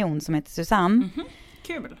kompanjon som heter Susanne.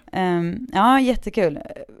 Kul. Ja, jättekul.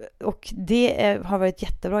 Och det har varit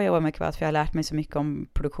jättebra att jobba med Quot för jag har lärt mig så mycket om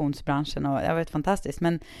produktionsbranschen och det har varit fantastiskt.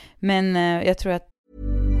 Men jag tror att...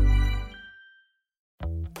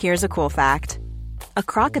 Here's a cool fact. A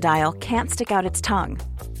crocodile can't stick out its tongue.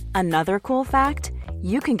 Another cool fact,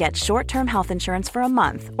 you can get short-term health insurance for a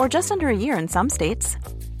month or just under a year in some states.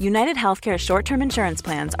 United Healthcare short-term insurance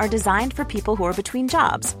plans are designed for people who are between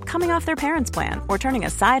jobs, coming off their parents' plan, or turning a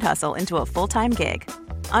side hustle into a full-time gig.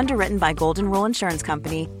 Underwritten by Golden Rule Insurance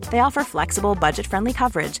Company, they offer flexible, budget-friendly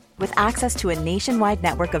coverage with access to a nationwide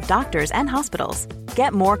network of doctors and hospitals.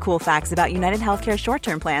 Get more cool facts about United Healthcare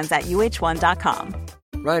short-term plans at uh1.com.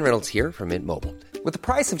 Ryan Reynolds here from Mint Mobile. With the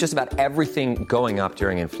price of just about everything going up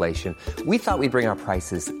during inflation, we thought we'd bring our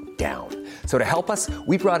prices down. So to help us,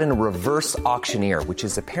 we brought in a reverse auctioneer, which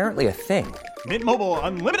is apparently a thing. Mint Mobile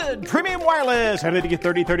Unlimited Premium Wireless. How to get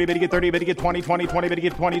 30, 30, bit to get 30, bit to get 20, 20, 20, bit to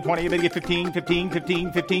get 20, 20, bit to get 15, 15,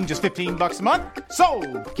 15, 15, just $15 a month?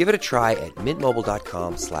 Sold! Give it a try at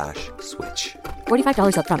mintmobile.com/switch.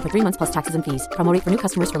 $45 up front for 3 months plus taxes and fees. Promo rate for new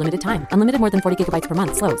customers for limited time. Unlimited more than 40 gigabytes per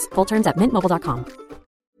month. Slows full terms at mintmobile.com.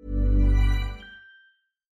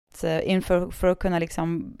 Inför för att kunna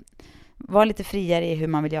liksom vara lite friare i hur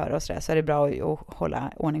man vill göra och sådär, så är det bra att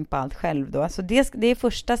hålla ordning på allt själv då. Så det är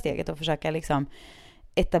första steget, att försöka liksom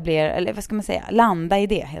etablera, eller vad ska man säga, landa i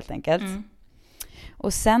det helt enkelt.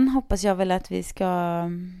 Och sen hoppas jag väl att vi ska...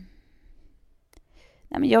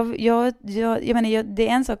 Nej, men jag menar, det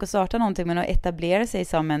är en sak att starta någonting, men att etablera sig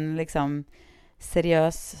som en liksom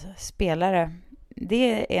seriös spelare,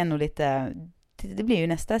 det är nog lite... Det blir ju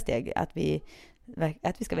nästa steg, att vi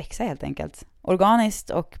ska växa helt enkelt. Organiskt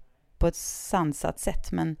och på ett sansat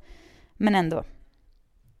sätt, men ändå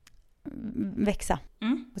växa.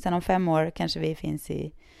 Och sen om 5 år kanske vi finns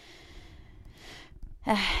i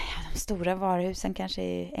de stora varuhusen, kanske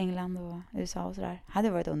i England och USA och sådär. Hade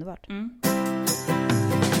varit underbart.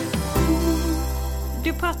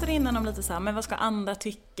 Du pratade innan om lite så här, men vad ska andra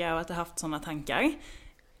tycka, och att du haft sådana tankar.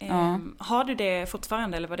 Har du det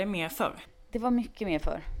fortfarande, eller var det mer förr? Det var mycket mer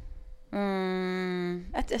förr.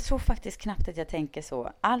 Jag tror faktiskt knappt att jag tänker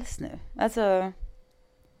så alls nu. Alltså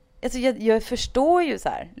jag förstår ju så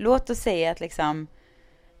här. Låt oss säga att liksom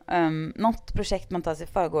något projekt man tar sig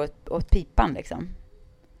för går åt pipan liksom.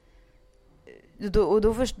 Då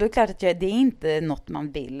är det klart att det är inte något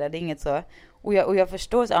man vill. Det är inget så. Och jag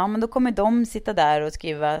förstår så, men då kommer de sitta där och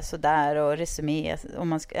skriva så där och resumé om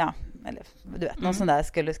man ska, eller du vet, någon sån där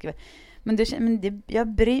skulle skriva.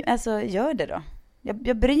 Gör det då.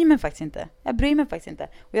 Jag bryr mig faktiskt inte.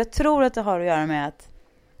 Och jag tror att det har att göra med att,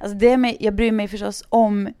 alltså jag bryr mig förstås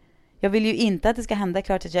om, jag vill ju inte att det ska hända,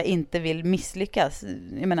 klart att jag inte vill misslyckas.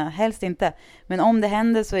 Jag menar, helst inte. Men om det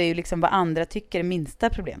händer så är ju liksom vad andra tycker det minsta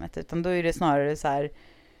problemet. Utan då är det snarare så här,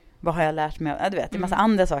 vad har jag lärt mig? Du vet, det är en massa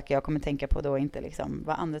andra saker jag kommer tänka på då, inte liksom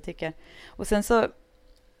vad andra tycker. Och sen så,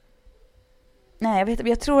 nej,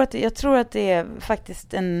 jag tror att det är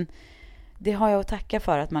faktiskt det har jag att tacka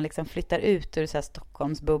för, att man liksom flyttar ut ur så här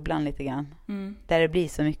Stockholmsbubblan lite grann. Där det blir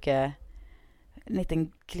så mycket, en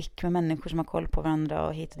liten klick med människor som har koll på varandra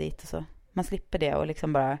och hit och dit och så. Man slipper det och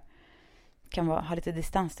liksom bara kan ha lite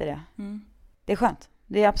distans till det. Det är skönt.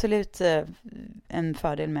 Det är absolut en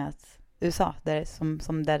fördel med att USA,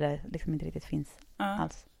 där det liksom inte riktigt finns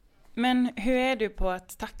alls. Men hur är du på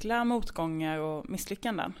att tackla motgångar och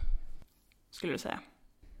misslyckanden, skulle du säga?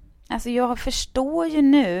 Alltså jag förstår ju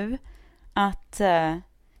nu att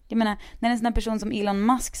jag menar, när en sån här person som Elon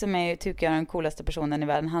Musk, som är, tycker jag är den coolaste personen i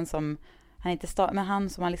världen, han som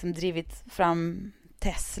har liksom drivit fram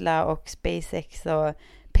Tesla och SpaceX och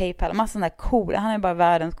PayPal och massa sådana där coola, han är bara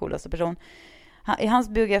världens coolaste person. I hans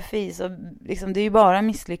biografi så liksom, det är ju bara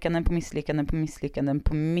misslyckanden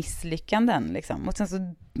liksom. Och sen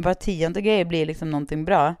så var 10:e grej blir liksom någonting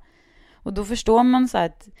bra. Och då förstår man så här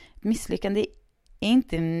att misslyckande är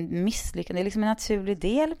inte misslyckande, det är liksom en naturlig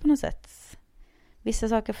del på något sätt. Vissa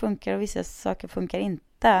saker funkar och vissa saker funkar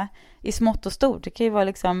inte. I smått och stort. Det kan ju vara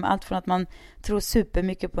liksom allt från att man tror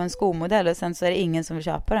supermycket på en skomodell och sen så är det ingen som vill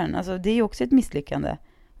köpa den. Alltså det är ju också ett misslyckande.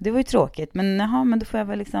 Det var ju tråkigt. Men då får jag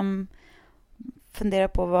väl liksom fundera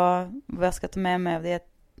på vad jag ska ta med mig av det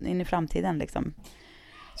in i framtiden liksom.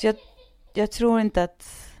 Så jag tror inte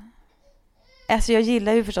att... Alltså jag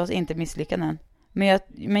gillar ju förstås inte misslyckanden.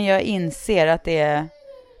 Men jag inser att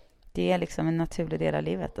det är liksom en naturlig del av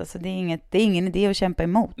livet. Alltså det är ingen idé att kämpa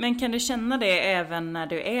emot. Men kan du känna det även när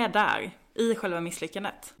du är där, i själva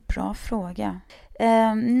misslyckandet? Bra fråga.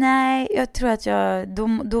 Nej, jag tror att jag...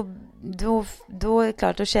 Då är det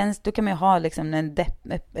klart, då kan man ju ha liksom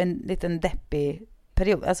en liten deppig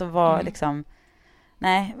period. Alltså liksom...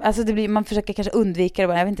 Nej, alltså man försöker kanske undvika det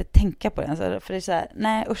bara. Jag vill inte tänka på det. Alltså, för det är så här,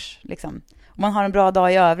 nej usch liksom. Om man har en bra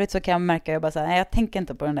dag i övrigt så kan jag märka jag bara så här, nej jag tänker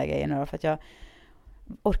inte på den där grejen nu, för att jag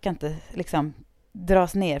orkar inte liksom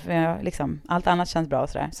dras ner, för jag, liksom, allt annat känns bra och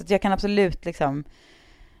sådär. Så att jag kan absolut liksom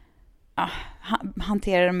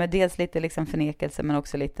hantera det med dels lite liksom förnekelse, men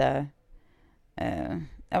också lite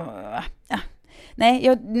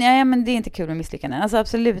nej men det är inte kul med misslyckanden. Alltså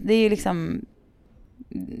absolut, det är ju liksom,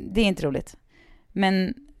 det är inte roligt.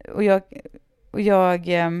 Men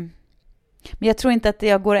men jag tror inte att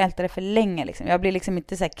jag går och ältar det för länge liksom. Jag blir liksom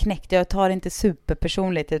inte så här knäckt. Jag tar det inte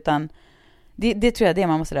superpersonligt, utan det tror jag det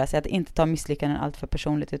man måste lära sig, att inte ta misslyckanden allt för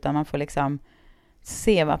personligt, utan man får liksom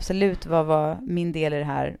se absolut vad var min del i det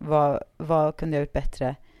här, vad kunde jag gjort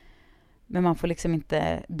bättre. Men man får liksom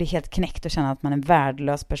inte bli helt knäckt och känna att man är en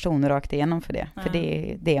värdelös person rakt igenom för det. För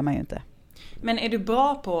det är man ju inte. Men är du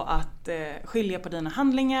bra på att skilja på dina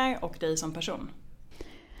handlingar och dig som person?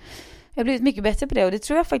 Jag har blivit mycket bättre på det, och det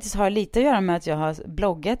tror jag faktiskt har lite att göra med att jag har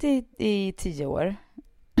bloggat i 10 år.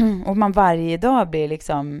 Och man varje dag blir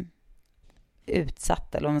liksom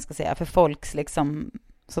utsatt, eller vad man ska säga, för folks liksom,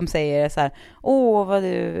 som säger så här: åh vad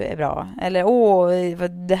du är bra, eller åh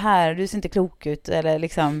vad det här, du ser inte klok ut, eller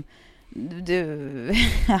liksom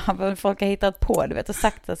folk har hittat på, du vet, och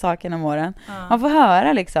sagt saker genom åren. Man får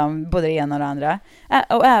höra liksom både det ena och det andra.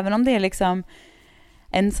 Och även om det är liksom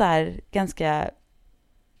en så här ganska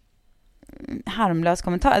harmlös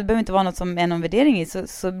kommentar, det behöver inte vara något som är någon värdering i,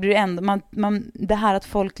 så blir det ändå det här att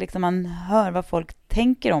folk liksom, man hör vad folk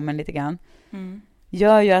tänker om en lite grann,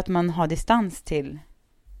 gör ju att man har distans till,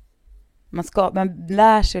 man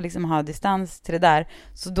lär sig liksom ha distans till det där.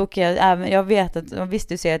 Så då kan jag vet att visst,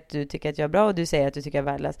 du säger att du tycker att jag är bra och du säger att du tycker jag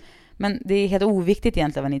är värdelös, men det är helt oviktigt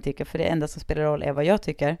egentligen vad ni tycker, för det enda som spelar roll är vad jag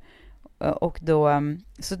tycker. Och då,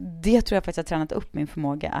 så det tror jag faktiskt har tränat upp min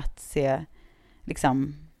förmåga att se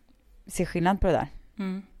skillnad på det där.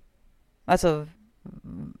 Alltså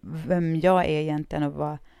vem jag är egentligen och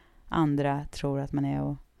vad andra tror att man är,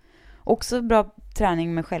 och också bra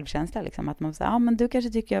träning med självkänsla liksom, att man säger, men du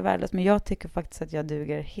kanske tycker jag är värdelös, men jag tycker faktiskt att jag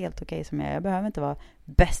duger helt okej som jag är. Jag behöver inte vara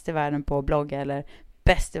bäst i världen på att blogga eller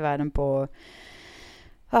bäst i världen på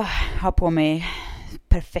att ha på mig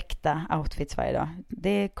perfekta outfits varje dag. Det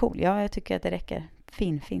är cool. Ja, jag tycker att det räcker.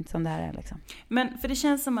 Fint som det här är liksom. Men för det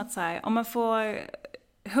känns som att så här, om man får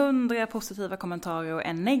 100 positiva kommentarer och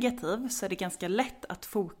en negativ, så är det ganska lätt att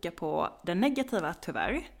foka på den negativa,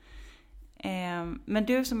 tyvärr. Men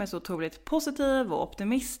du som är så otroligt positiv och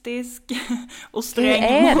optimistisk och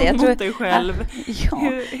sträng mot dig själv.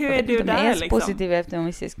 Hur är du där är liksom? Positiv och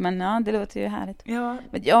optimistisk, men ja, det låter ju härligt.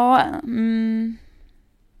 Ja. Men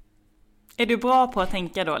är du bra på att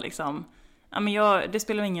tänka då liksom? Ja, men det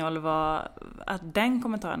spelar ingen roll att den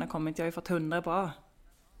kommentaren har kommit. Jag har ju fått 100 bra.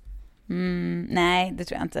 Nej, det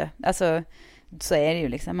tror jag inte. Alltså, så är det ju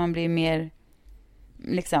liksom. Man blir mer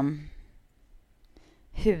liksom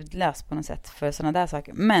hudlös på något sätt för sådana där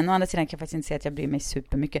saker. Men å andra sidan kan jag faktiskt inte säga att jag bryr mig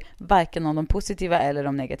supermycket. Varken om de positiva eller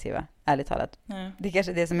de negativa, ärligt talat. Det är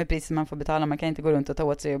kanske det som är priset man får betala. Man kan inte gå runt och ta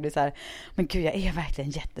åt sig och bli så här, men gud, jag är verkligen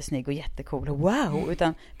jättesnygg och jättecool. Wow!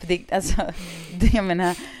 Utan, för det, alltså, jag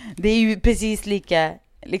menar, det är ju precis lika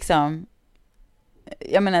liksom,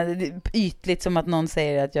 jag menar, ytligt som att någon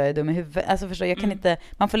säger att jag är dum i huvudet. Alltså förstår, jag kan inte,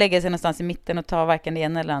 man får lägga sig någonstans i mitten och ta varken det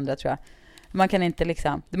ena eller andra, tror jag. Man kan inte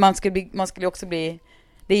liksom, man skulle också bli,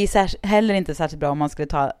 det är heller inte särskilt bra om man skulle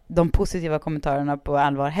ta de positiva kommentarerna på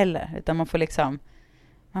allvar heller, utan man får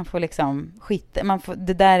liksom skita,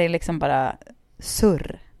 det där är liksom bara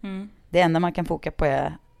surr. Det enda man kan foka på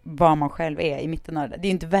är vad man själv är i mitten av det. Det är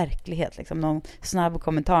ju inte verklighet liksom. Någon snabb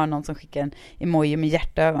kommentar, någon som skickar en emoji med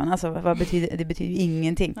hjärtögon. Alltså vad betyder det? Betyder ju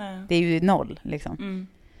ingenting. Det är ju noll liksom.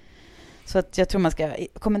 Så att jag tror man ska,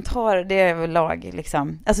 kommentarer, det är överlag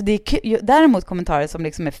liksom. Alltså det är däremot kommentarer som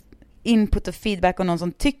liksom är input och feedback, och någon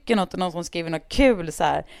som tycker något och någon som skriver något kul så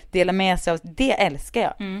här, dela med sig av, det älskar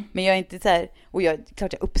jag. Men jag är inte så här, och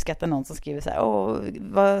klart jag uppskattar någon som skriver så här,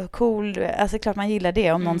 vad cool, alltså klart man gillar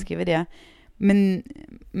det om någon skriver det. Men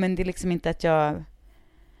det är liksom inte att det är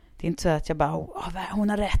inte så att jag bara, hon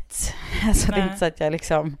har rätt. Alltså det är inte så att jag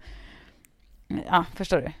liksom, ja,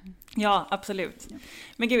 förstår du? Ja, absolut.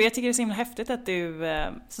 Men gud, jag tycker det är så himla häftigt att du,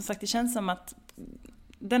 som sagt, det känns som att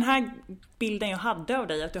den här bilden jag hade av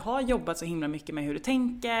dig, att du har jobbat så himla mycket med hur du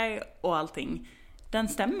tänker och allting, den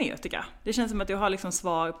stämmer ju, tycker jag. Det känns som att du har liksom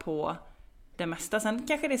svar på det mesta. Sen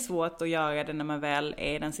kanske det är svårt att göra det när man väl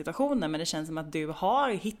är i den situationen, men det känns som att du har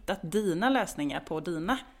hittat dina lösningar på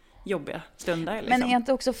dina jobbiga stunder. Liksom. Men är jag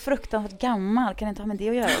inte också fruktansvärt gammal? Kan det inte ha med det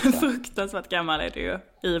att göra också? Fruktansvärt gammal är du ju,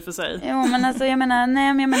 i och för sig. Jo, men alltså jag menar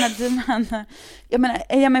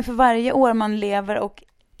för varje år man lever och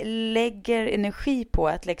lägger energi på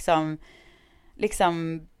att liksom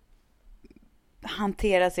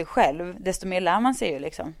hantera sig själv, desto mer lär man sig ju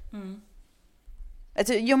liksom.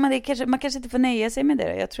 Alltså, men man kanske inte får nöja sig med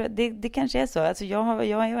det. Jag tror att det kanske är så. Alltså,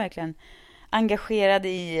 jag är verkligen engagerad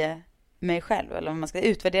i mig själv, eller om man ska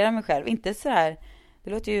utvärdera mig själv. Inte så här, det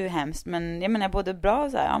låter ju hemskt, men jag menar både bra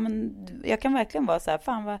och så här, ja, men jag kan verkligen vara så här,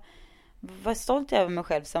 fan vad stolt jag är över mig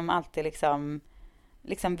själv som alltid liksom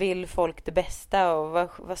vill folk det bästa, och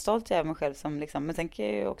vad stolt jag är över mig själv som liksom, men sen kan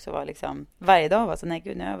jag ju också vara liksom varje dag vara så, nej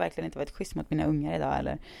gud, nu har jag verkligen inte varit schysst mot mina ungar idag,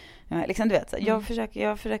 eller liksom, du vet så, jag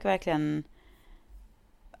försöker verkligen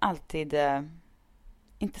alltid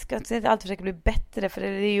inte ska alltid försöka bli bättre, för det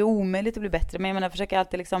är ju omöjligt att bli bättre, men jag menar, försöker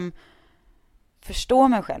alltid liksom förstå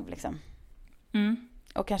mig själv liksom.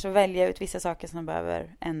 Och kanske välja ut vissa saker som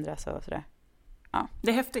behöver ändras och sådär. Ja.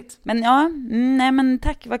 Det är häftigt. Men nej men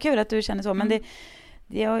tack, vad kul att du känner så, men det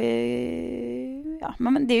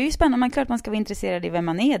är ju spännande, klart man ska vara intresserad i vem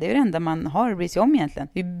man är, det är ju det enda man har att bry sig om egentligen.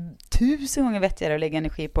 Det är 1000 gånger vettigare att lägga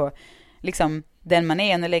energi på liksom den man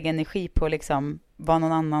är än att lägga energi på liksom vad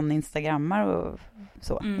någon annan instagrammar och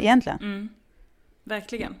så, egentligen.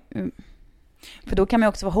 Verkligen. För då kan man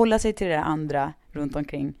också hålla sig till det andra runt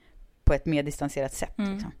omkring på ett mer distanserat sätt.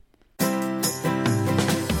 Liksom.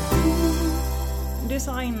 Du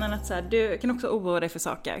sa innan att så här, du kan också oroa dig för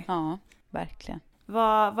saker. Ja, verkligen.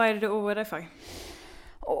 Vad är det du oroar dig för?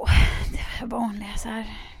 Det är vanliga så här.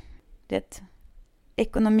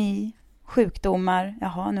 Ekonomi, sjukdomar.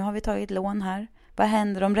 Jaha, nu har vi tagit lån här. Vad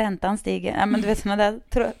händer om räntan stiger? Ja, men du vet sådana där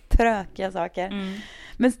trökiga saker.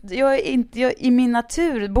 Men i min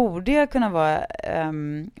natur borde jag kunna vara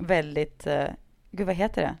väldigt... gud, vad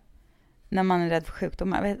heter det? När man är rädd för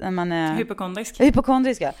sjukdomar. När man är...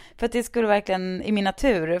 Hypokondrisk, ja. För att det skulle verkligen... I min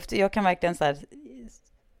natur, jag kan verkligen så här...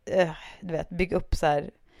 du vet, bygga upp så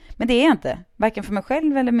här... Men det är jag inte. Varken för mig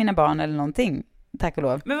själv eller mina barn eller någonting. Tack och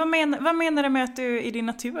lov. Men vad menar du med att du i din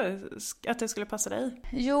natur, att det skulle passa dig?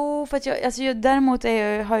 Jo, för att jag däremot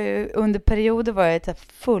har ju under perioder varit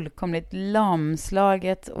fullkomligt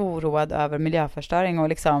lamslaget oroad över miljöförstöring och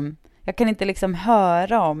liksom, jag kan inte liksom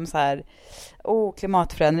höra om så här,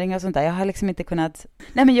 klimatförändring och sånt där. Jag har liksom inte kunnat,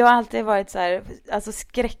 men jag har alltid varit så här, alltså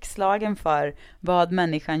skräckslagen för vad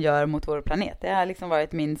människan gör mot vår planet. Det har liksom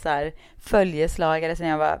varit min så här följeslagare sen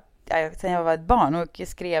jag var ett barn och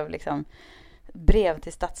skrev liksom brev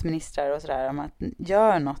till statsministrar och sådär om att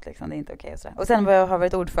gör något liksom, det är inte okej och sådär. Och sen har jag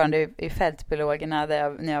varit ordförande i fältbiologerna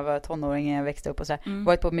när jag var tonåring, jag växte upp och sådär.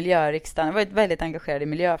 Varit på miljöriksdagen, jag har varit väldigt engagerad i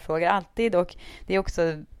miljöfrågor alltid, och det är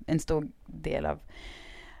också en stor del av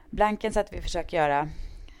Blankens att vi försöker göra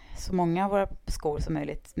så många av våra skor som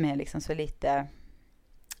möjligt med liksom så lite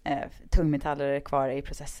tungmetaller kvar i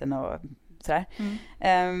processen och sådär.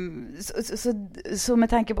 Så med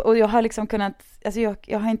tanke på, och jag har liksom kunnat, alltså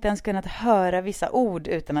jag har inte ens kunnat höra vissa ord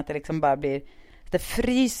utan att det liksom bara blir, det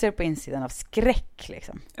fryser på insidan av skräck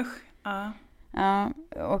liksom. Ja,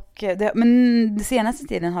 och men den senaste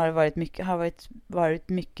tiden har det varit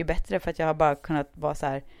mycket bättre, för att jag har bara kunnat vara så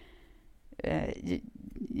här,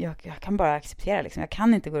 jag kan bara acceptera liksom. Jag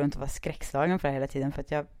kan inte gå runt och vara skräckslagen för det hela tiden, för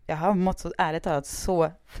att jag har mått så ärligt talat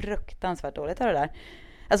så fruktansvärt dåligt av det där.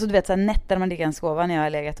 Alltså du vet så här nätter man ligger en sova när jag har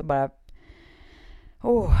legat och bara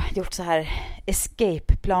gjort så här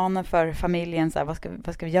escape-planer för familjen, så här,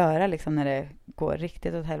 vad ska vi göra liksom när det går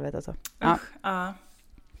riktigt åt helvete och så. Ja.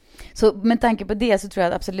 Så med tanke på det så tror jag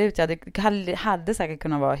att absolut jag hade säkert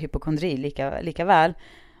kunnat vara hypokondri lika väl.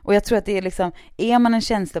 Och jag tror att det är liksom, är man en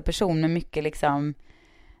känsloperson med mycket liksom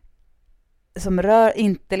som rör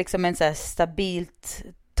inte liksom en så här stabilt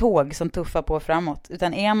tåg som tuffar på framåt,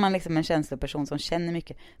 utan är man liksom en känsloperson som känner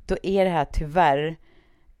mycket, då är det här tyvärr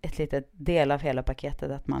ett litet del av hela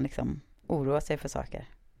paketet, att man liksom oroar sig för saker.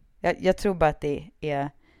 Jag tror bara att det är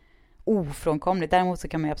ofrånkomligt. Däremot så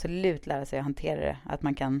kan man ju absolut lära sig att hantera det, att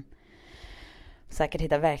man kan säkert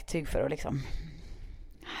hitta verktyg för att liksom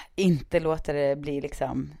inte låta det bli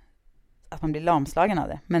liksom att man blir lamslagen av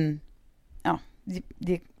det. Men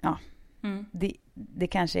det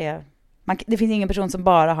kanske är, det finns ingen person som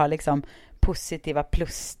bara har liksom positiva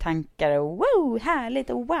plustankar och wow, härligt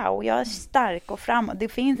och wow, jag är stark och framåt. Det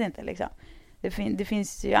finns inte liksom. Det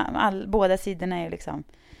finns ju båda sidorna är liksom,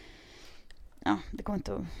 det går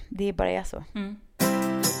inte att, det bara är så.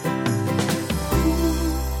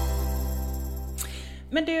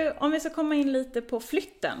 Men du, om vi ska komma in lite på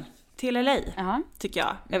flytten till LA, tycker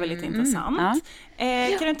jag är väldigt intressant.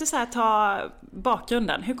 Kan du inte så här ta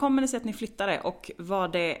bakgrunden? Hur kommer det sig att ni flyttade, och var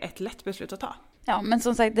det ett lätt beslut att ta? Ja, men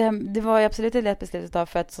som sagt, det var ju absolut ett lätt beslut att ta,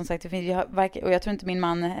 för att som sagt, och jag tror inte min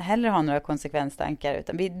man heller har några konsekvenstankar,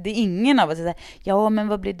 utan det är ingen av oss som säger, men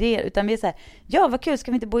vad blir det? Utan vi är så här, vad kul,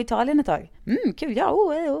 ska vi inte bo i Italien ett tag? Kul,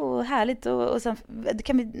 härligt, och sen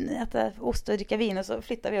kan vi äta ost och dricka vin, och så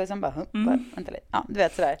flyttar vi och sen bara, vänta lite. Ja, du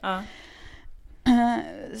vet sådär.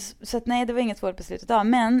 Så att nej, det var inget svårt beslut att ta,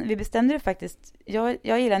 men vi bestämde det faktiskt. Jag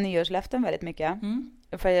gillar nyårslöften väldigt mycket.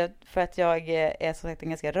 För att jag är så sagt en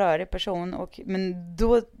ganska rörig person, men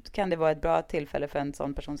då kan det vara ett bra tillfälle för en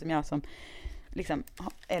sån person som jag, som liksom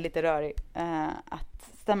är lite rörig,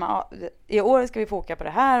 att stämma i år ska vi få åka på det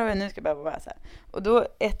här, och nu ska vi bara vara så här. Och då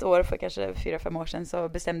ett år för kanske 4-5 år sedan så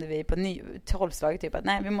bestämde vi på 12-slaget typ att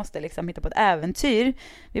nej, vi måste liksom hitta på ett äventyr.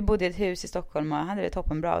 Vi bodde i ett hus i Stockholm och hade det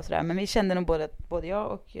toppen bra och sådär, men vi kände nog både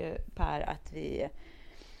jag och Per att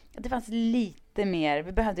det fanns lite mer,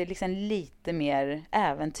 vi behövde liksom lite mer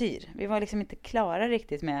äventyr. Vi var liksom inte klara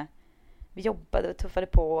riktigt med, vi jobbade och tuffade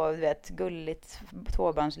på, och du vet, gulligt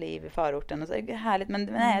tvåbarnsliv i förorten och så, härligt, men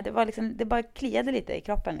nej, det var liksom, det bara kliade lite i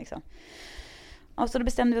kroppen liksom. Och så då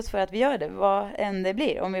bestämde vi oss för att vi gör det, vad än det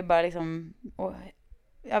blir, om vi bara liksom, och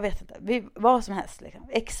jag vet inte, vad som helst liksom.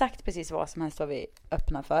 Exakt precis vad som helst var vi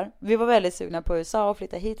öppna för. Vi var väldigt sugna på USA och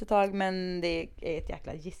flytta hit ett tag, men det är ett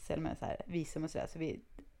jäkla gissel med så här visum och sådär, så vi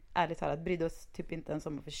ärligt talat brydde oss typ inte ens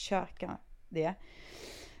om att försöka det.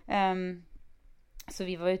 Så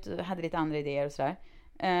vi var ute och hade lite andra idéer och sådär.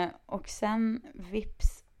 Och sen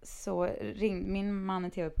vips så ringde min man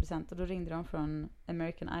en tv-producent och då ringde de från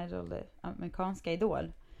American Idol, det amerikanska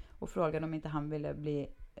Idol, och frågade om inte han ville bli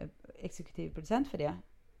exekutiv producent för det.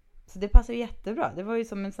 Så det passade ju jättebra. Det var ju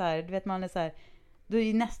som en så här, du vet, man är så här, då är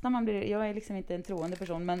ju nästan man blir, jag är liksom inte en troende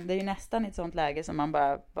person, men det är ju nästan i ett sånt läge som man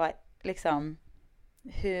bara liksom,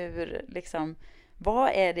 hur liksom,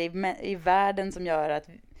 vad är det i världen som gör att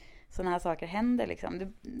sådana här saker händer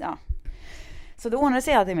liksom? Ja. Så då ordnade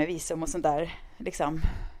sig allting med visum och sånt där liksom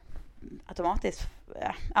automatiskt.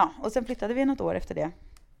 Ja, och sen flyttade vi något år efter det.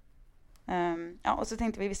 Ja, och så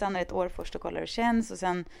tänkte vi stannar ett år först och kollar hur det känns, och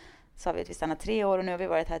sen sa vi att vi stannar 3 år, och nu har vi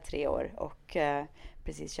varit här 3 år och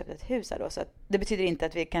precis köpt ett hus här då, så att det betyder inte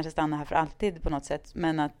att vi kanske stannar här för alltid på något sätt,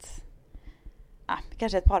 men att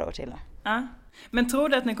kanske ett par år till då. Ja. Men tror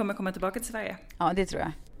du att ni kommer komma tillbaka till Sverige? Ja, det tror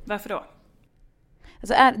jag. Varför då?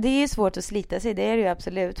 Alltså, det är ju svårt att slita sig, det är det ju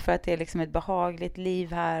absolut, för att det är liksom ett behagligt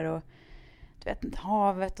liv här, och du vet,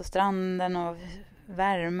 havet och stranden och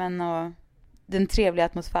värmen och den trevliga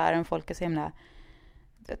atmosfären, folk är så himla,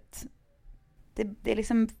 det är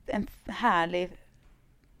liksom en härlig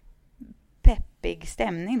peppig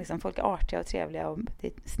stämning liksom. Folk är artiga och trevliga och det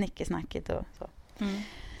är snickesnackigt och så.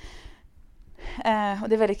 Och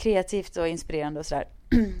det är väldigt kreativt och inspirerande och sådär.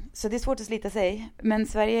 Så det är svårt att slita sig, men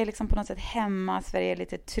Sverige är liksom på något sätt hemma. Sverige är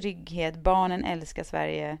lite trygghet, barnen älskar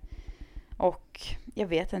Sverige, och jag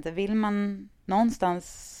vet inte, vill man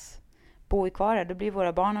någonstans bo kvar här, då blir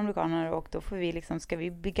våra barn amerikaner, och då får vi liksom, ska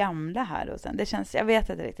vi bli gamla här och sen, det känns, jag vet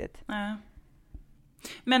inte riktigt.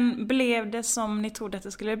 Men blev det som ni trodde att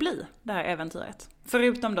det skulle bli, det här äventyret?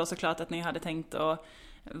 Förutom då såklart att ni hade tänkt att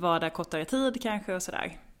vara där kortare tid kanske och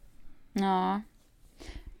sådär. Ja,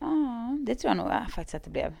 det tror jag nog faktiskt att det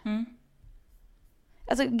blev.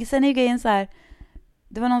 Alltså, sen är ju grejen så här,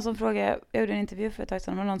 det var någon som frågade, jag gjorde en intervju för ett tag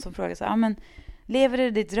sedan, det var någon som frågade så här, men lever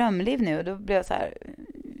du ditt drömliv nu? Och då blev jag så här,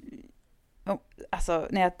 alltså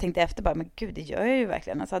när jag tänkte efter bara, men gud, det gör jag ju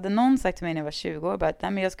verkligen. Alltså hade någon sagt till mig när jag var 20 år bara att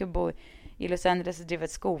nej, men jag ska bo i Los Angeles och driva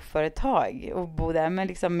ett skoföretag och bo där med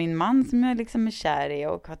liksom min man som jag liksom är kär i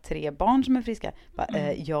och har 3 barn som är friska.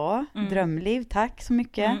 Bara, drömliv, tack så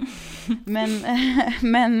mycket.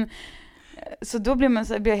 Men så då blev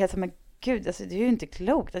jag helt så, men gud, alltså det är ju inte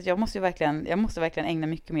klokt. Alltså, jag måste verkligen ägna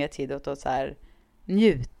mycket mer tid åt att så här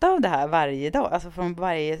njuta av det här varje dag. Alltså från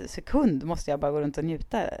varje sekund måste jag bara gå runt och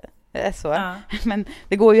njuta. Så. Men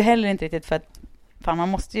det går ju heller inte riktigt, för att fan, man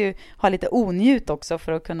måste ju ha lite onjut också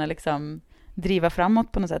för att kunna liksom driva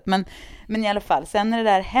framåt på något sätt. Men i alla fall, sen när det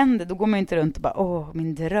där händer, då går man ju inte runt och bara,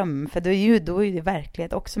 min dröm. För då är ju det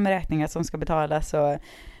verklighet också, med räkningar som ska betalas och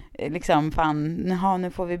liksom, fan,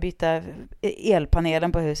 nu får vi byta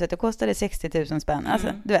elpanelen på huset. Det kostade 60 000 spänn. Alltså,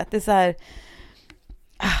 du vet, det är så här,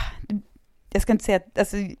 jag ska inte säga att,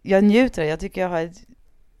 alltså, jag njuter. Jag tycker jag har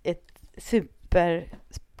ett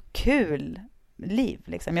superkul liv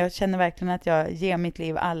liksom. Jag känner verkligen att jag ger mitt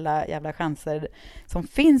liv alla jävla chanser som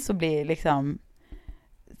finns att bli liksom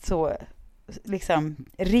så liksom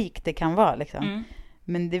rikt det kan vara liksom.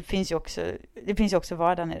 Men det finns ju också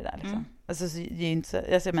vardagen i det där liksom. Alltså det är ju inte så,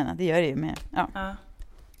 alltså, jag menar, det gör det ju med. Ja.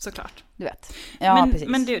 Såklart. Du vet. Ja, precis.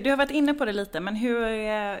 Men du har varit inne på det lite, men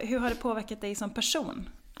hur har det påverkat dig som person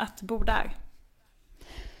att bo där?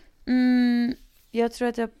 Jag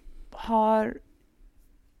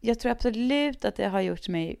tror absolut att det har gjort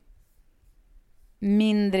mig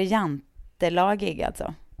mindre jantelagig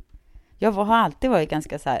alltså. Jag har alltid varit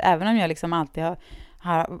ganska så här, även om jag liksom alltid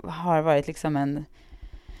har varit liksom en,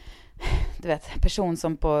 du vet, person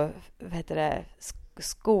som på, vad heter det,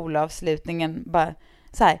 skolavslutningen bara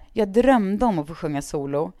så här, jag drömde om att få sjunga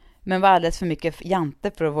solo, men var alldeles för mycket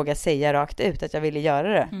jante för att våga säga rakt ut att jag ville göra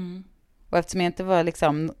det. Och eftersom jag inte var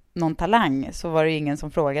liksom någon talang, så var det ingen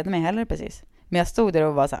som frågade mig heller precis. Men jag stod där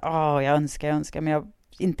och var så här, jag önskar, men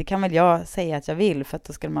inte kan väl jag säga att jag vill, för att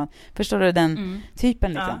då skulle man, förstår du den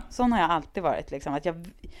typen liksom. Ja. Sån har jag alltid varit liksom, att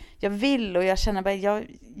jag vill och jag känner bara,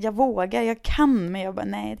 jag vågar, jag kan, men jag bara,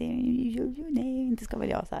 nej, inte ska väl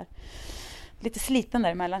jag så här. Lite sliten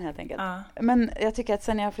däremellan helt enkelt. Men jag tycker att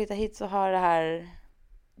sen jag flyttade hit så har det här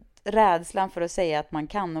rädslan för att säga att man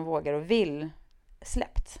kan och vågar och vill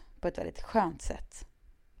släppt på ett väldigt skönt sätt.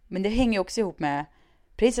 Men det hänger ju också ihop med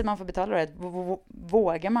priset man får betala det.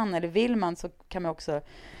 Vågar man eller vill man, så kan man också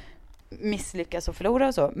misslyckas och förlora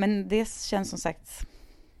och så. Men det känns som sagt,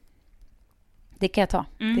 det kan jag ta.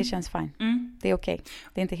 Det känns fine. Det är okej.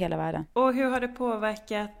 Det är inte hela världen. Och hur har det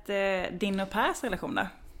påverkat din och Pers relation då?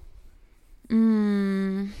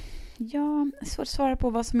 Ja, svårt att svara på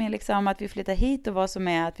vad som är liksom att vi flyttar hit och vad som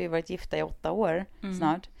är att vi har varit gifta i 8 år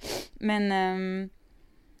snart. Men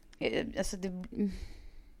alltså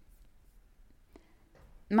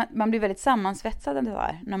man blir väldigt sammansvetsad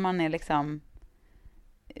när man är liksom,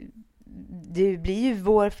 det blir ju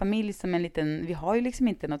vår familj som en liten, vi har ju liksom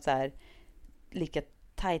inte något så här lika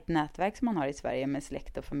tajt nätverk som man har i Sverige med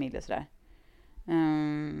släkt och familj och sådär.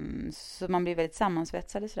 Så man blir väldigt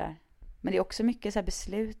sammansvetsad och sådär. Men det är också mycket så här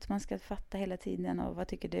beslut man ska fatta hela tiden, och vad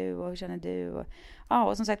tycker du och hur känner du,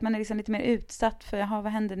 och som sagt man är liksom lite mer utsatt för,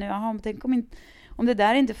 vad händer nu, tänk om det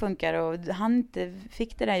där inte funkar och han inte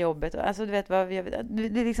fick det där jobbet, alltså du vet vad det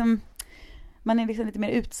är liksom, man är liksom lite mer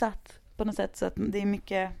utsatt på något sätt, så att det är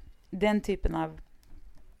mycket den typen av.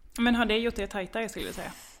 Men har det gjort det tajtare, skulle jag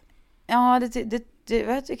säga? Ja,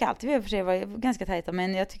 jag tycker alltid vi för sig var ganska tajta,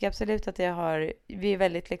 men jag tycker absolut att vi är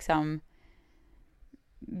väldigt liksom,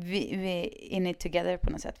 vi är in it together på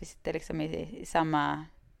något sätt. Vi sitter liksom i samma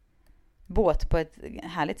båt på ett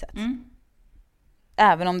härligt sätt.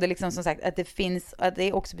 Även om det liksom, som sagt, att det finns, att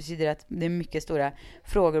det också betyder att det är mycket stora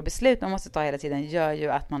frågor och beslut man måste ta hela tiden, gör ju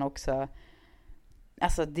att man också,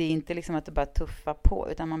 alltså det är inte liksom att det bara tuffa på,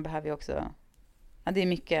 utan man behöver ju också, ja, det är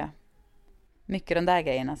mycket de där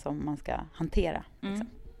grejerna som man ska hantera. Liksom.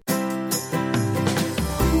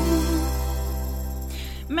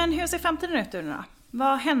 Men hur ser framtiden ut nu då?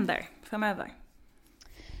 Vad händer framöver?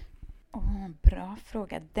 Bra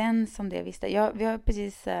fråga. Den som det visste. Vi har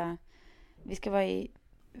precis, vi ska vara i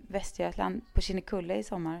Västergötland på Kinnekulle i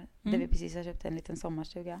sommar. Där vi precis har köpt en liten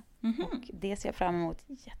sommarstuga. Och det ser jag fram emot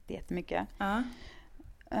jättemycket.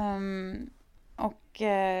 Och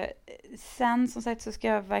sen som sagt så ska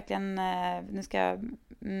jag verkligen, ska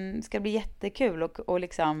det bli jättekul och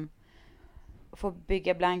liksom få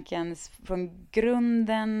bygga Blankens från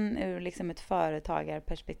grunden ur liksom ett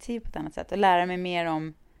företagarperspektiv på ett annat sätt och lära mig mer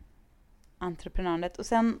om entreprenörandet. Och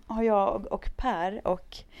sen har jag och Per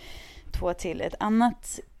och 2 till ett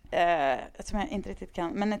annat som jag inte riktigt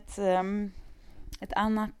kan, men ett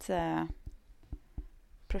annat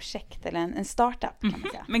projekt eller en startup kan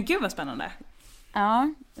man säga. Men gud vad spännande.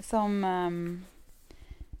 Ja,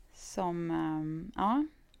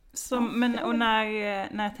 Men och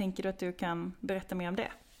när tänker du att du kan berätta mer om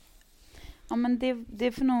det? Ja, men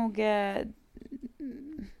det får nog,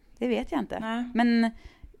 det vet jag inte. Nej. Men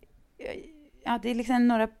ja, det är liksom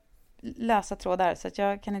några lösa trådar, så att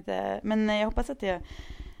jag kan inte, men jag hoppas att det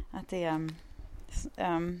det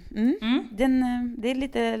är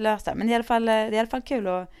lite löst där, men det är i alla fall kul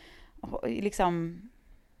och liksom,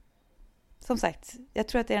 som sagt, jag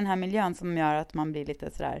tror att det är den här miljön som gör att man blir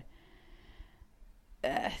lite sådär,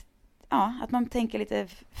 att man tänker lite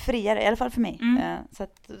friare, i alla fall för mig. Så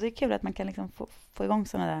att det är kul att man kan liksom få igång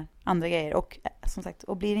sådana där andra grejer. Och som sagt,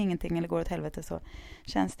 och blir det ingenting eller går åt helvete, så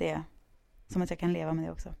känns det som att jag kan leva med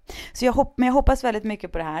det också. Så jag hoppas väldigt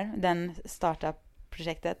mycket på det här, den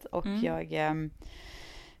startup-projektet. Och jag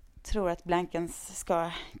tror att Blankens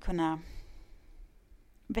ska kunna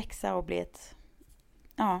växa och bli ett,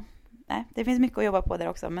 det finns mycket att jobba på där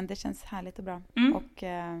också, men det känns härligt och bra. Och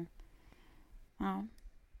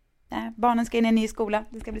barnen ska in i en ny skola,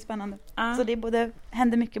 det ska bli spännande. Så det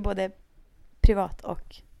händer mycket både privat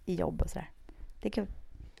och i jobb och sådär. Det är kul.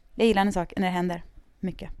 Jag gillar en sak när det händer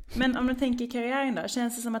mycket. Men om du tänker karriären då,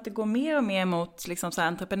 känns det som att det går mer och mer mot liksom så här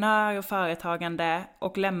entreprenör och företagande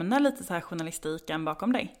och lämna lite så här journalistiken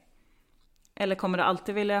bakom dig? Eller kommer du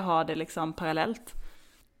alltid vilja ha det liksom parallellt?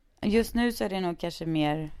 Just nu så är det nog kanske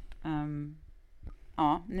mer,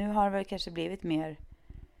 nu har det väl kanske blivit mer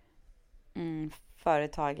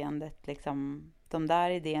företagandet, liksom de där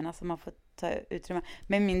idéerna som har fått ta utrymme.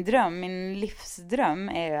 Men min livsdröm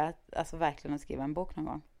är ju att verkligen att skriva en bok någon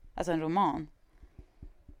gång. Alltså en roman.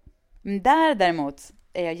 Men däremot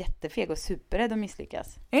är jag jättefeg och superrädd att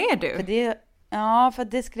misslyckas. Är du? För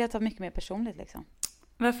det skulle jag ta mycket mer personligt liksom.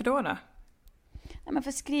 Varför då? Nej, men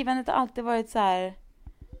för skrivandet har alltid varit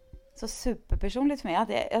så superpersonligt för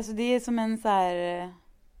mig. Alltså det är som en så här,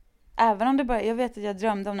 även om det bara, jag vet att jag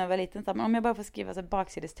drömde om när jag var liten, men om jag bara får skriva så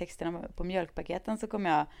baksidestexterna på mjölkpaketen, så kommer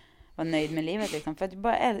jag vara nöjd med livet liksom. För att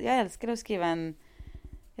jag älskar att skriva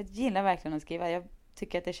jag gillar verkligen att skriva. Jag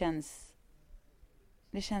tycker att det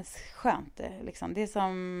känns skönt liksom. Det är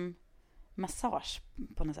som massage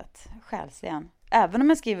på något sätt, själsligen. Även om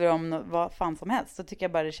jag skriver om vad fan som helst, så tycker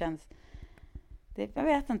jag bara det känns, jag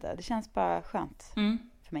vet inte, det känns bara skönt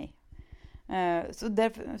för mig. Så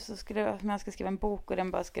därför så skulle om jag ska skriva en bok och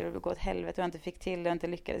den bara skulle gå åt helvete och jag inte fick till det och inte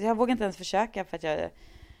lyckades. Jag vågar inte ens försöka för att det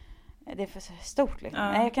är för stort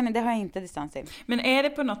liksom. Nej, det har jag inte distans till. Men är det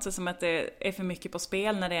på något sätt som att det är för mycket på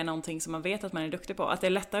spel när det är någonting som man vet att man är duktig på? Att det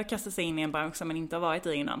är lättare att kasta sig in i en bransch som man inte har varit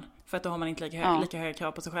i innan? För att då har man inte lika höga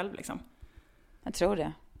krav på sig själv liksom. Jag tror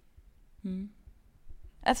det.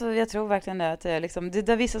 Alltså jag tror verkligen det, att liksom, det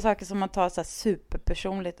är vissa saker som man tar så här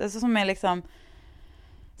superpersonligt, alltså som är liksom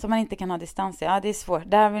som man inte kan ha distans i. Ja, det är svårt.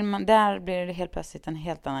 Där blir det helt plötsligt en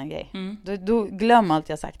helt annan grej. Då glöm allt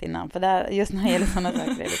jag sagt innan, för där, just när det gäller sådana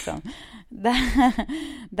saker liksom,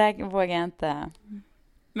 där vågar jag inte.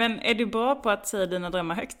 Men är du bra på att säga dina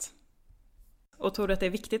drömmar högt? Och tror du att det är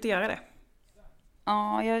viktigt att göra det?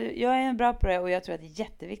 Ja, jag är bra på det, och jag tror att det är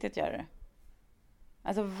jätteviktigt att göra det.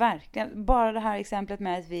 Alltså verkligen, bara det här exemplet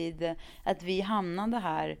med att vi hamnade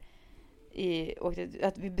här och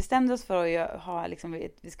att vi bestämde oss för att ha liksom,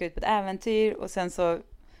 vi ska ut på ett äventyr, och sen så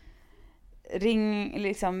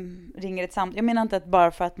ringer ett samtal. Jag menar inte att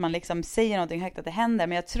bara för att man liksom säger någonting högt att det händer,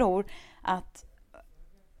 men jag tror att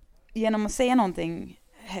genom att säga någonting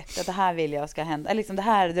högt, att det här vill jag ska hända, eller liksom, det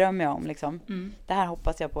här drömmer jag om liksom, det här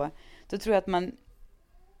hoppas jag på, då tror jag att man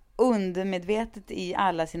undermedvetet i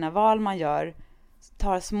alla sina val man gör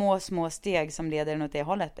tar små steg som leder en åt det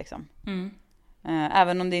hållet liksom.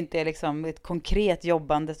 Även om det inte är liksom ett konkret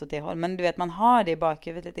jobbande åt det hållet, men du vet, man har det i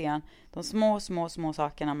bakhuvudet lite grann, de små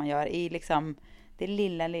sakerna man gör i liksom det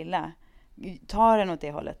lilla tar en åt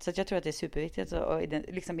det hållet. Så att jag tror att det är superviktigt att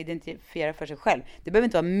liksom identifiera för sig själv. Det behöver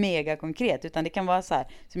inte vara mega konkret, utan det kan vara så här,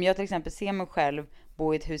 som jag till exempel ser mig själv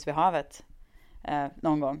bo i ett hus vid havet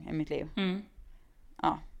någon gång i mitt liv.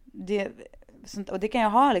 Ja, och det kan jag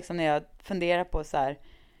ha liksom när jag funderar på så här,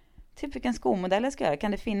 typ vilken skomodell jag ska göra.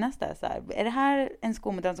 Kan det finnas där så här? Är det här en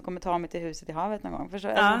skomodell som kommer ta mig till huset i havet någon gång?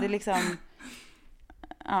 Förstår? Ja. Alltså det är liksom,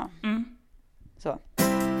 ja. Så.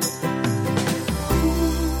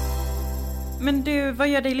 Men du, vad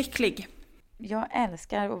gör dig lycklig? Jag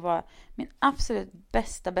älskar att vara min absolut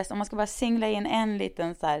bästa. Om man ska bara singla in en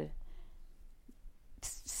liten så här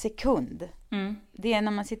sekund. Det är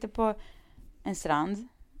när man sitter på en strand.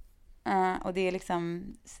 Och det är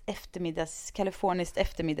liksom kaliforniskt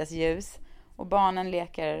eftermiddagsljus. Och barnen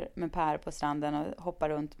leker med Per på stranden och hoppar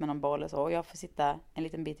runt med någon boll och så. Och jag får sitta en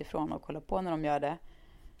liten bit ifrån och kolla på när de gör det.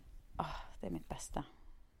 Det är mitt bästa.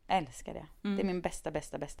 Jag älskar det. Det är min bästa.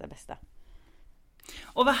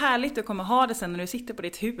 Och vad härligt du kommer ha det sen när du sitter på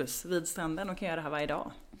ditt hus vid stranden och kan göra det här varje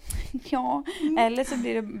dag. Ja, eller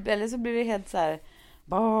så blir det helt så här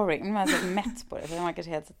boring. Man är så mätt på det, för man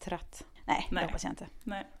kanske är helt så trött. Nej, det hoppas jag inte.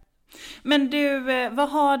 Nej. Men du, vad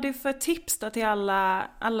har du för tips då till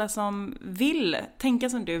alla som vill tänka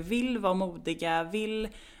som du, vill vara modiga, vill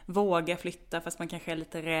våga flytta fast man kanske är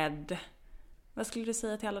lite rädd? Vad skulle du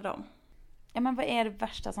säga till alla dem? Ja, men vad är det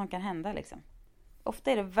värsta som kan hända liksom?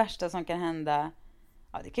 Ofta är det värsta som kan hända,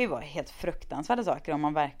 ja, det kan ju vara helt fruktansvärda saker om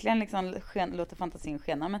man verkligen liksom låter fantasin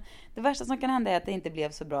skena, men det värsta som kan hända är att det inte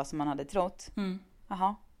blev så bra som man hade trott.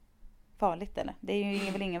 Jaha, farligt eller? Det är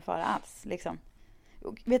ju väl ingen fara alls liksom.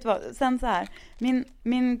 Och vet du vad, sen så här,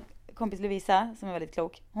 min kompis Lovisa som är väldigt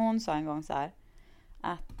klok, hon sa en gång så här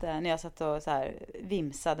att när jag satt och så här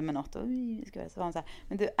vimsade med något och så var hon så här,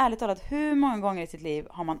 men du, ärligt talat, hur många gånger i sitt liv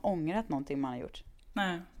har man ångrat någonting man har gjort?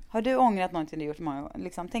 Nej. Har du ångrat någonting du gjort många gånger?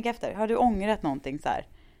 Liksom, tänk efter, har du ångrat någonting så här,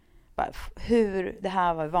 bara, hur det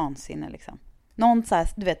här var vansinne liksom? Någon så här,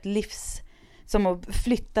 du vet, som att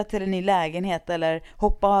flytta till en ny lägenhet eller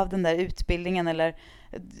hoppa av den där utbildningen eller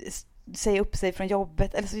säga upp sig från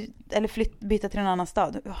jobbet eller byta till en annan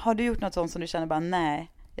stad. Har du gjort något sånt som du känner bara,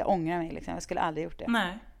 nej, jag ångrar mig liksom, jag skulle aldrig gjort det?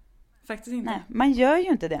 Nej, faktiskt inte. Nej, man gör ju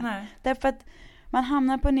inte det. Nej. Därför att man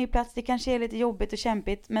hamnar på en ny plats, det kanske är lite jobbigt och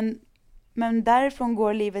kämpigt, men därifrån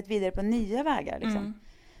går livet vidare på nya vägar liksom.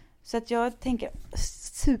 Så att jag tänker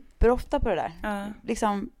superofta på det där.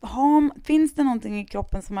 Liksom, finns det någonting i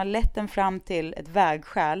kroppen som har lett en fram till ett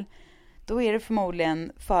vägskäl, då är det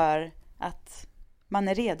förmodligen för att man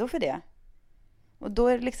är redo för det. Och då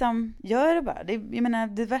är det liksom, gör det bara. Jag menar,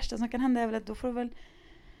 det värsta som kan hända är väl att då får du väl,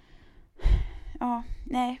 ja,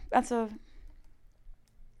 nej, alltså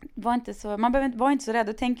var inte så rädd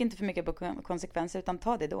och tänk inte för mycket på konsekvenser, utan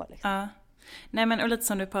ta det då liksom. Ja. Nej, men och lite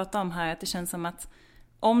som du pratar om här, att det känns som att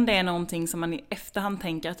om det är någonting som man i efterhand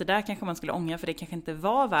tänker att det där kanske man skulle ångra för det kanske inte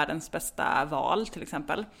var världens bästa val till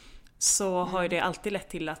exempel, så har ju det alltid lett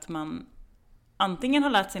till att man antingen har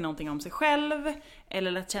lärt sig någonting om sig själv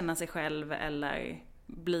eller lärt känna sig själv eller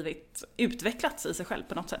blivit utvecklats i sig själv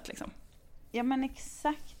på något sätt liksom. Ja, men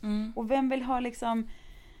exakt. Och vem vill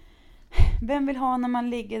ha när man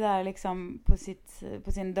ligger där liksom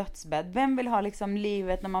på sin dödsbädd? Vem vill ha liksom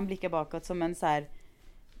livet när man blickar bakåt som en så här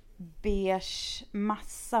beige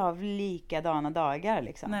massa av likadana dagar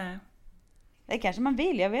liksom? Nej. Det kanske man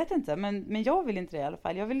vill, jag vet inte, men jag vill inte det i alla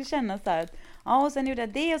fall. Jag vill känna så här att, ja, och sen gjorde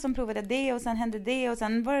jag det och sen provade jag det och sen hände det och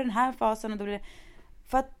sen var det den här fasen och då blev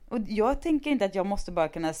det, och jag tänker inte att jag måste bara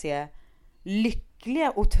kunna se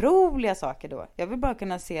lyckliga, otroliga saker då. Jag vill bara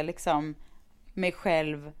kunna se liksom mig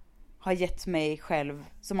själv, har gett mig själv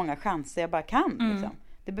så många chanser jag bara kan. Liksom.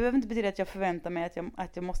 Det behöver inte betyda att jag förväntar mig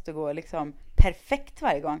att jag måste gå liksom perfekt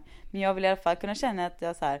varje gång. Men jag vill i alla fall kunna känna att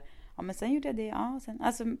jag så här, ja men sen gjorde jag det, ja sen,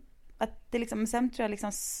 alltså att det liksom, sen tror jag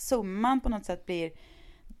liksom summan på något sätt blir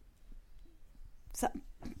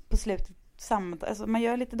på slutet samma, alltså man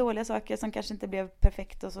gör lite dåliga saker som kanske inte blev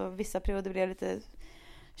perfekt och så vissa perioder blev lite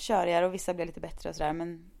körigare och vissa blev lite bättre och sådär,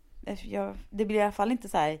 men det blir i alla fall inte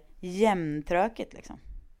så här jämntrökigt liksom.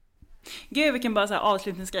 Gud, vilken bara så här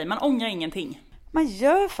avslutningsgrej, man ångrar ingenting. Man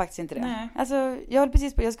gör faktiskt inte det. Nej. Alltså,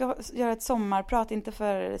 jag ska göra ett sommarprat, inte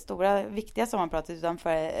för stora viktiga sommarpratet utan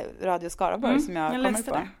för Radio Skaraborg som jag kommer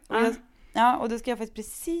på. Och då ska jag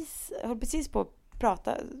faktiskt precis på att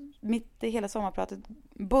prata, hela sommarpratet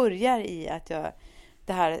börjar i att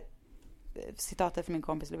det här citatet från min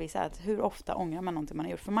kompis Lovisa, att hur ofta ångrar man någonting man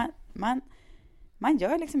har gjort, för man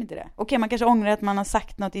gör liksom inte det. Okej, man kanske ångrar att man har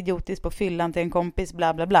sagt något idiotiskt på fyllan till en kompis,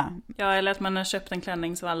 bla bla bla. Ja, eller att man har köpt en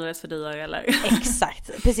klänning som var alldeles för dyr, eller...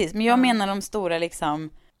 Exakt, precis. Men jag menar de stora liksom...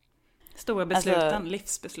 Stora besluten,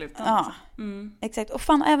 livsbesluten. Ja, exakt. Och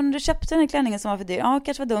fan, även om du köpte den här klänningen som var för dyr, ja,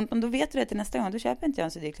 kanske var dumt, men då vet du det till nästa gång. Då köper inte jag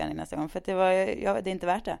en så dyr klänning nästa gång, för att det är inte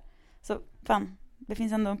värt det. Så fan, det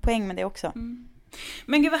finns ändå en poäng med det också.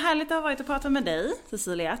 Men gud vad härligt det har varit att prata med dig,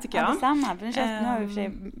 Cecilia, tycker jag. Ja, detsamma. För nu har det i och för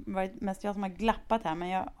sig varit mest jag som har glappat här, men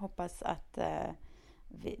jag hoppas att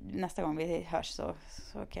nästa gång vi hörs så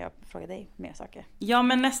kan jag fråga dig mer saker. Ja,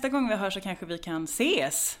 men nästa gång vi hörs så kanske vi kan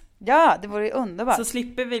ses. Ja, det vore underbart. Så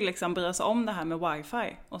slipper vi liksom bry oss om det här med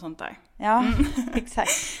wifi och sånt där. Ja,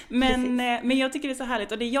 exakt. Men jag tycker det är så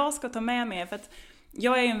härligt, och det jag ska ta med mig, för att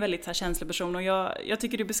jag är en väldigt så här känslig person, och jag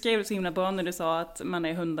tycker du beskrev det så himla bra när du sa att man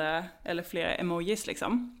är 100 eller fler emojis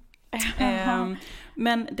liksom.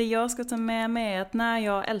 Men det jag ska ta med mig är att när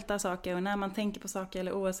jag ältar saker och när man tänker på saker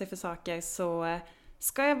eller oroar sig för saker, så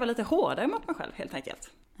ska jag vara lite hårdare mot mig själv helt enkelt.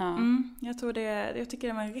 Jag tycker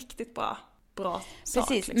det var en riktigt bra sak.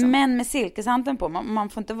 Precis, liksom. Men med silkeshanteln på. Man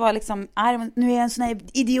får inte vara liksom, nu är jag en sån här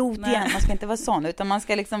idiot igen. Man ska inte vara sån, utan man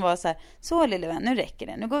ska liksom vara så här, så lille vän, nu räcker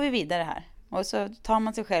det. Nu går vi vidare här. Och så tar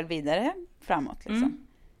man sig själv vidare framåt liksom.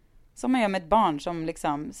 Som man gör med ett barn som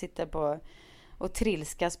liksom sitter på och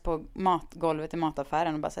trilskas på matgolvet i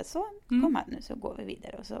mataffären och bara säger så, kom här nu, så går vi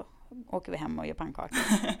vidare och så åker vi hem och gör pannkakor.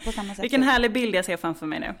 På samma sätt. Vilken härlig bild jag ser framför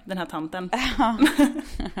mig nu, den här tanten.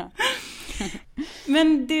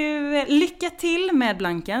 Men du, lycka till med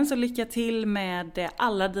Blankens och lycka till med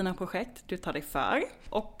alla dina projekt du tar dig för.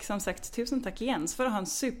 Och som sagt, tusen tack igen för att ha en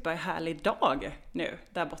superhärlig dag nu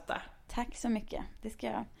där borta. Tack så mycket. Det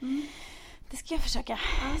ska jag försöka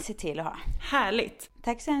se till att ha. Härligt.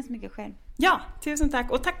 Tack så hemskt mycket själv. Ja, tusen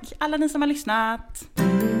tack. Och tack alla ni som har lyssnat.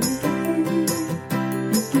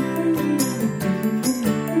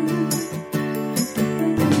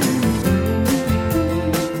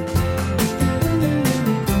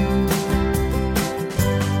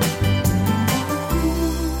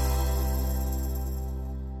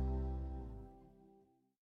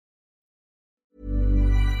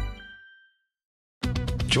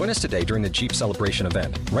 Join us today during the Jeep Celebration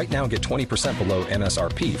event. Right now, get 20% below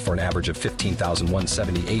MSRP for an average of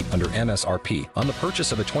 $15,178 under MSRP on the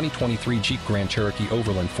purchase of a 2023 Jeep Grand Cherokee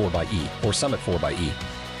Overland 4xE or Summit 4xE.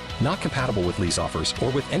 Not compatible with lease offers or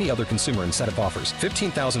with any other consumer incentive offers.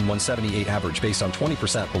 $15,178 average based on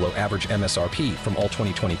 20% below average MSRP from all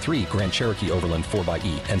 2023 Grand Cherokee Overland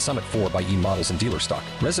 4xE and Summit 4xE models in dealer stock.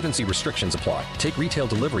 Residency restrictions apply. Take retail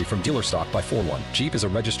delivery from dealer stock by 4/1. Jeep is a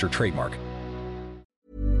registered trademark.